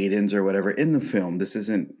the maidens or whatever in the film, this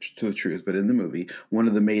isn't to the truth, but in the movie, one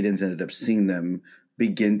of the maidens ended up seeing them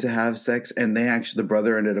begin to have sex, and the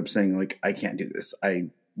brother ended up saying like, I can't do this.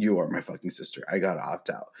 You are my fucking sister. I gotta opt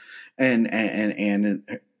out. And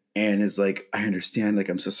Anne is like, I understand. Like,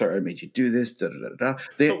 I'm so sorry I made you do this. Da, da, da, da.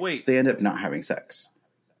 They end up not having sex.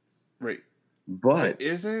 Right. But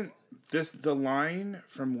isn't this the line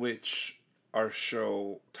from which our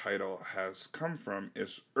show title has come from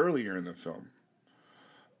is earlier in the film.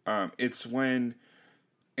 It's when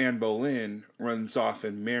Anne Boleyn runs off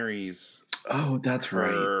and marries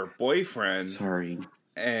her boyfriend. Sorry.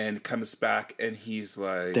 And comes back and he's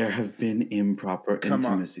like, there have been improper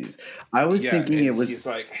intimacies. I was thinking it was. He's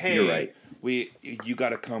like, hey, you're right. You got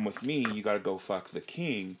to come with me. You got to go fuck the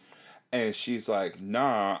king. And she's like,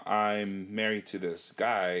 nah, I'm married to this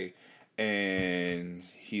guy. And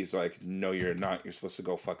he's like, no, you're not. You're supposed to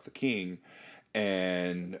go fuck the king.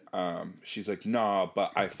 And she's like, nah,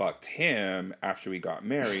 but I fucked him after we got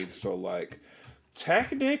married. So, like,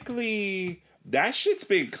 technically, that shit's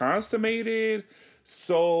been consummated.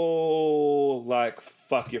 So, like,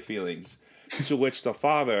 fuck your feelings. To which the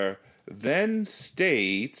father then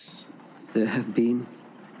states, There have been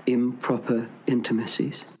improper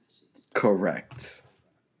intimacies. Correct.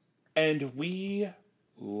 and we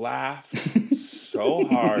laughed so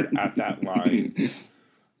hard at that line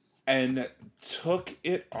and took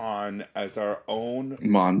it on as our own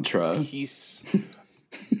Mantra. piece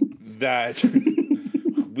that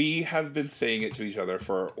we have been saying it to each other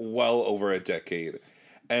for well over a decade.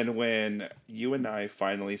 And when you and I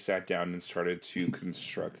finally sat down and started to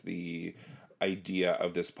construct the idea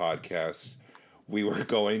of this podcast, we were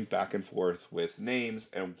going back and forth with names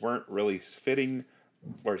and weren't really fitting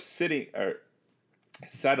or settling,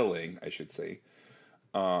 I should say,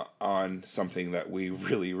 on something that we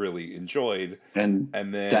really, really enjoyed. And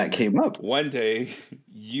then that came up. One day,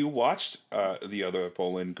 you watched The Other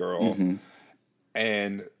Poland Girl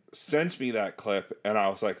and sent me that clip, and I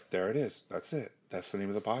was like, there it is. That's it. That's the name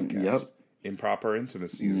of the podcast. Yep. Improper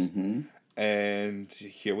Intimacies. And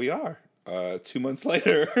here we are. 2 months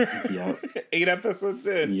later, Yep. 8 episodes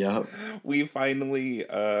in. Yep. We finally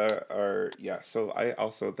are, so I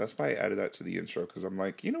also, that's why I added that to the intro, because I'm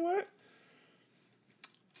like, you know what?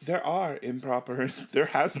 There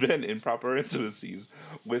has been improper intimacies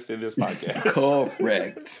within this podcast.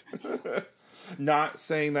 Correct. Not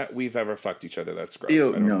saying that we've ever fucked each other. That's gross.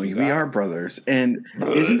 Ew, no, we are brothers. And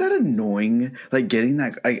isn't that annoying? Like getting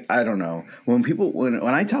that, I don't know.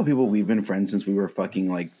 When I tell people we've been friends since we were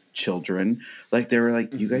fucking like children, like they were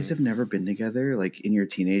like, you guys have never been together like in your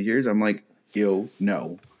teenage years? I'm like, yo,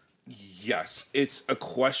 no. Yes. It's a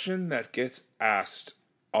question that gets asked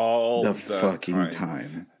all the fucking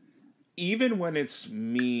time. Even when it's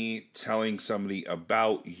me telling somebody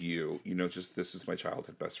about you, just this is my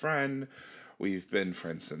childhood best friend. We've been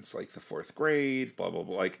friends since like the 4th grade, blah, blah,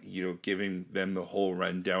 blah. Like, giving them the whole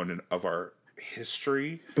rundown of our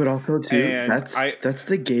history. But also too, that's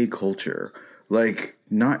the gay culture. Like,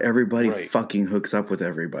 not everybody fucking hooks up with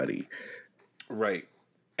everybody. Right.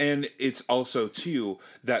 And it's also too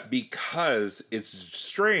that because it's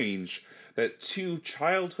strange that two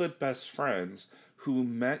childhood best friends who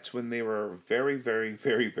met when they were very, very,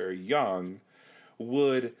 very, very young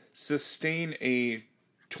would sustain a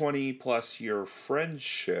 20-plus year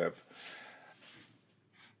friendship,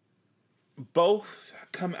 both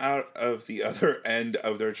come out of the other end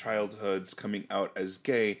of their childhoods coming out as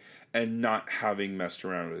gay and not having messed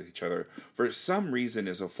around with each other for some reason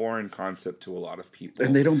is a foreign concept to a lot of people.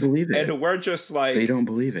 And they don't believe it. And we're just like... They don't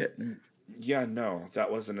believe it. Yeah, no,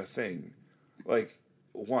 that wasn't a thing. Like,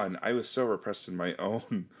 one, I was so repressed in my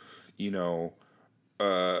own,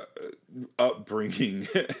 upbringing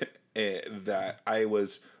that I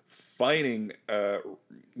was fighting,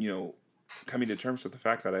 coming to terms with the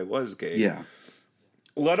fact that I was gay. Yeah.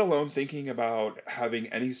 Let alone thinking about having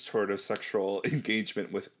any sort of sexual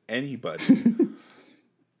engagement with anybody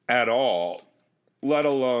at all. Let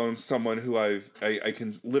alone someone who I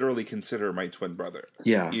can literally consider my twin brother.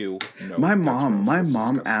 Yeah. My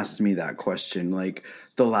mom asked me that question like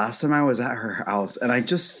the last time I was at her house, and I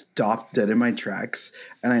just stopped dead in my tracks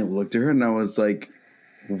and I looked at her and I was like,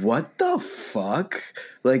 what the fuck?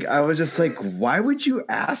 Like, I was just like, why would you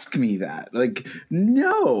ask me that? Like,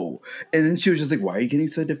 no. And then she was just like, why are you getting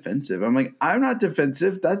so defensive? I'm like, I'm not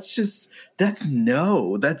defensive. That's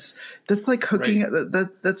like hooking up.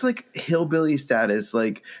 That's like hillbilly status.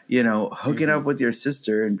 Like, hooking up with your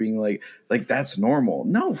sister and being like that's normal.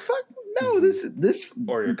 No, fuck. No, this.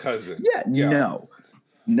 Or your cousin. Yeah. No.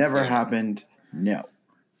 Never happened. No.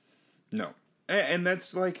 And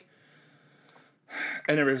that's like,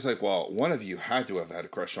 and everybody's like, well, one of you had to have had a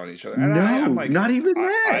crush on each other. And I'm like, not even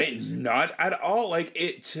that. Not at all. Like,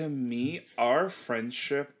 it, to me, our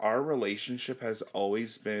friendship, our relationship has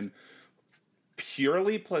always been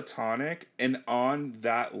purely platonic and on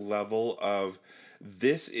that level of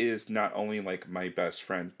this is not only like my best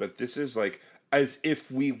friend, but this is like as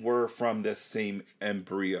if we were from the same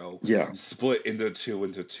embryo, split into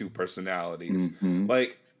two personalities. Mm-hmm.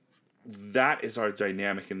 Like, that is our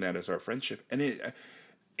dynamic and that is our friendship. And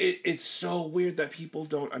it's so weird that people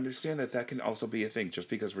don't understand that can also be a thing. Just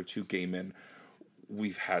because we're two gay men,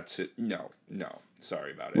 we've had to... No.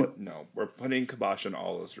 Sorry about it. What? No. We're putting kibosh on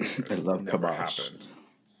all those rumors. I love Never kibosh. Happened.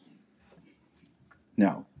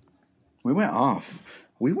 No. We went off.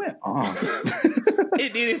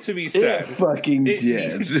 It needed to be said. It fucking did.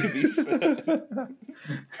 Needed to be said.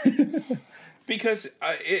 Because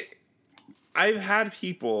I've had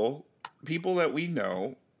people that we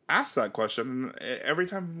know ask that question, and every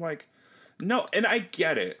time I'm like, no. And I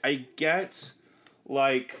get it. I get,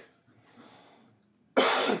 like,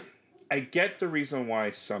 I get the reason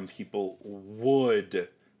why some people would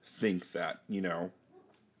think that,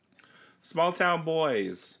 small town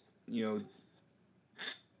boys, you know,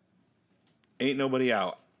 ain't nobody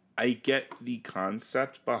out. I get the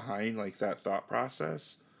concept behind like that thought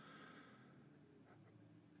process,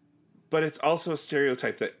 but it's also a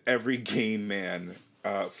stereotype that every gay man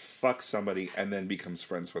fucks somebody and then becomes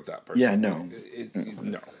friends with that person. Yeah, no.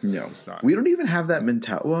 No, it's not. We don't even have that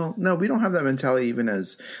mentality. Well, no, we don't have that mentality even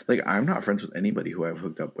as, like, I'm not friends with anybody who I've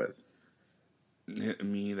hooked up with.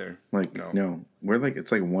 Me either. Like, no. We're like,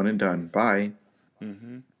 it's like one and done. Bye.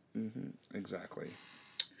 Exactly.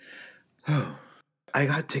 Oh, I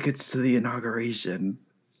got tickets to the inauguration.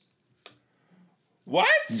 What?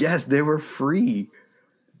 Yes, they were free.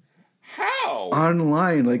 How?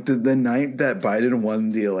 Online, like the night that Biden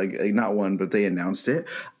won the like not won, but they announced it.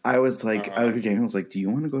 I was like, I looked at Daniel, I was like, "Do you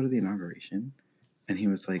want to go to the inauguration?" And he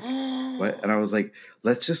was like, "What?" And I was like,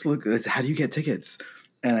 "Let's just look. How do you get tickets?"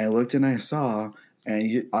 And I looked and I saw,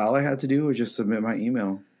 and all I had to do was just submit my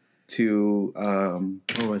email to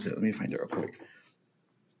what was it? Let me find it real quick.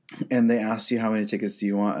 And they asked you how many tickets do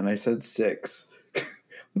you want, and I said 6. What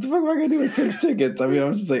the fuck am I gonna do with 6 tickets? I mean,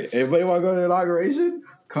 I'm just like, anybody want to go to the inauguration?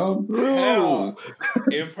 Come through. Hell,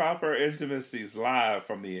 Improper Intimacies live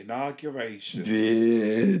from the inauguration.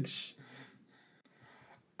 Bitch.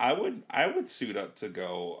 I would suit up to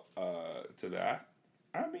go to that.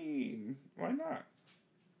 I mean, why not?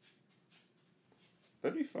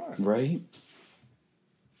 That'd be fun. Right?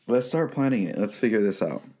 Let's start planning it. Let's figure this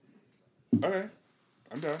out. Okay.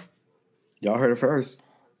 I'm done. Y'all heard it first.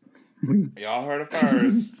 Y'all heard it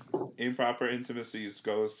first. Improper Intimacies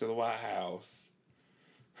goes to the White House.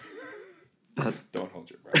 Don't hold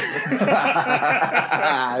your breath.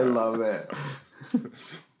 I love it.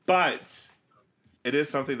 But it is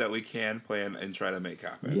something that we can plan and try to make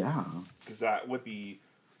happen. Yeah. Because that would be...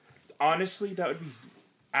 Honestly, that would be...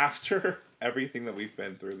 After everything that we've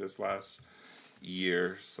been through this last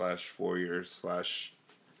year / 4 years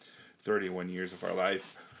 / 31 years of our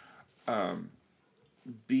life,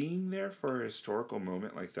 being there for a historical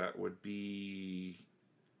moment like that would be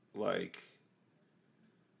like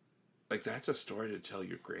that's a story to tell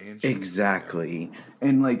your grandchildren. Exactly.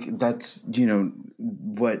 And like that's,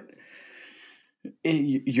 what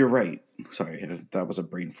you're right. Sorry, that was a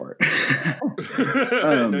brain fart.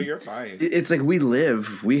 No, you're fine. It's like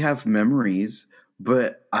we have memories,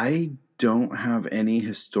 but I don't have any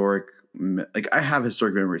historic, like I have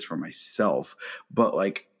historic memories for myself, but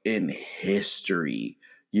like in history,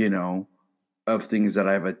 of things that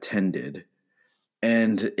I've attended.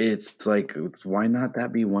 And it's like, why not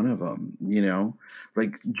that be one of them?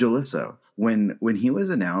 Like Jalissa, when he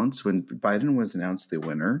was announced, when Biden was announced the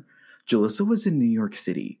winner, Jalissa was in New York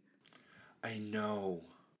City. I know.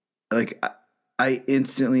 Like I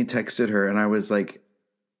instantly texted her and I was like,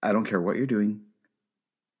 I don't care what you're doing.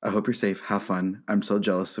 I hope you're safe. Have fun. I'm so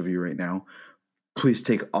jealous of you right now. Please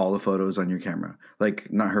take all the photos on your camera.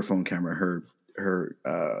 Like not her phone camera, her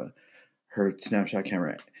Snapchat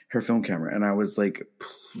camera, her film camera. And I was like,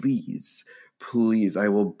 please, I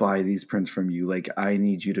will buy these prints from you. Like I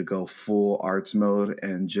need you to go full arts mode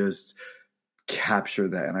and just capture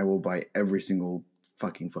that. And I will buy every single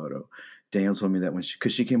fucking photo. Daniel told me that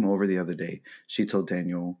because she came over the other day, she told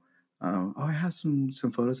Daniel, I have some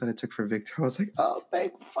photos that I took for Victor. I was like, oh,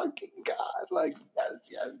 thank fucking God. Like,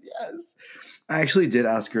 yes. I actually did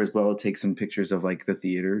ask her as well to take some pictures of like the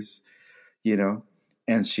theaters, and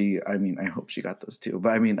I hope she got those too. But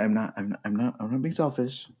I mean, I'm not being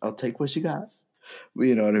selfish. I'll take what she got.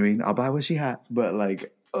 You know what I mean? I'll buy what she had. But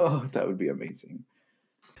like, oh, that would be amazing.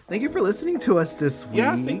 Thank you for listening to us this week.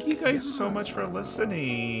 Yeah, thank you guys so much for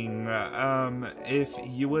listening. If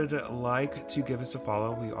you would like to give us a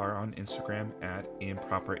follow, we are on Instagram at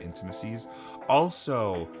Improper Intimacies.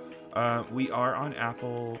 Also, we are on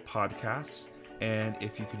Apple Podcasts. And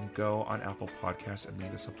if you can go on Apple Podcasts and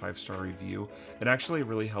leave us a 5-star review, it actually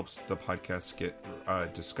really helps the podcast get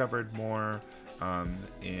discovered more.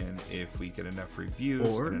 And if we get enough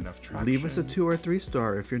reviews and enough traction, leave us a 2 or 3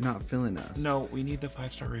 star if you're not feeling us. No, we need the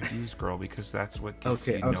 5-star reviews, girl, because that's what gets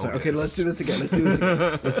Okay, I'm sorry. Okay, let's do this again. Let's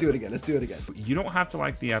do it again. You don't have to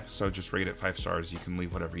like the episode, just rate it 5 stars. You can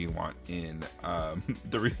leave whatever you want in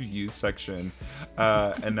the review section.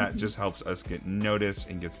 And that just helps us get noticed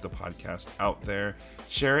and gets the podcast out there.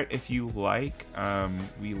 Share it if you like.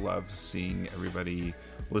 We love seeing everybody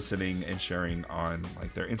listening and sharing on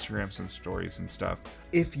like their Instagrams and stories and stuff.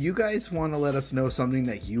 If you guys want to let us know something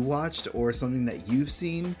that you watched or something that you've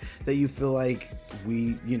seen that you feel like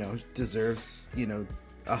we, deserves,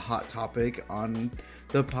 a hot topic on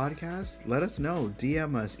the podcast, let us know.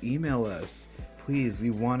 DM us, email us. Please, we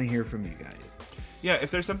want to hear from you guys. Yeah,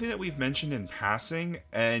 if there's something that we've mentioned in passing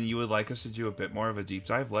and you would like us to do a bit more of a deep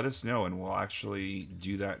dive, let us know and we'll actually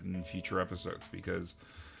do that in future episodes, because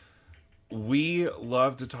we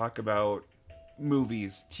love to talk about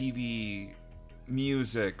movies, TV,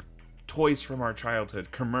 music, toys from our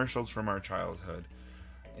childhood, commercials from our childhood.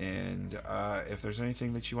 And if there's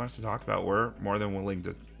anything that you want us to talk about, we're more than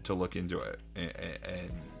willing to look into it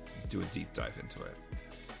and do a deep dive into it.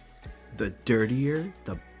 The dirtier,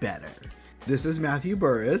 the better. This is Matthew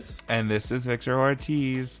Burris. And this is Victor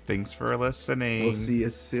Ortiz. Thanks for listening. We'll see you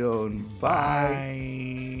soon.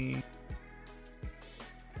 Bye. Bye.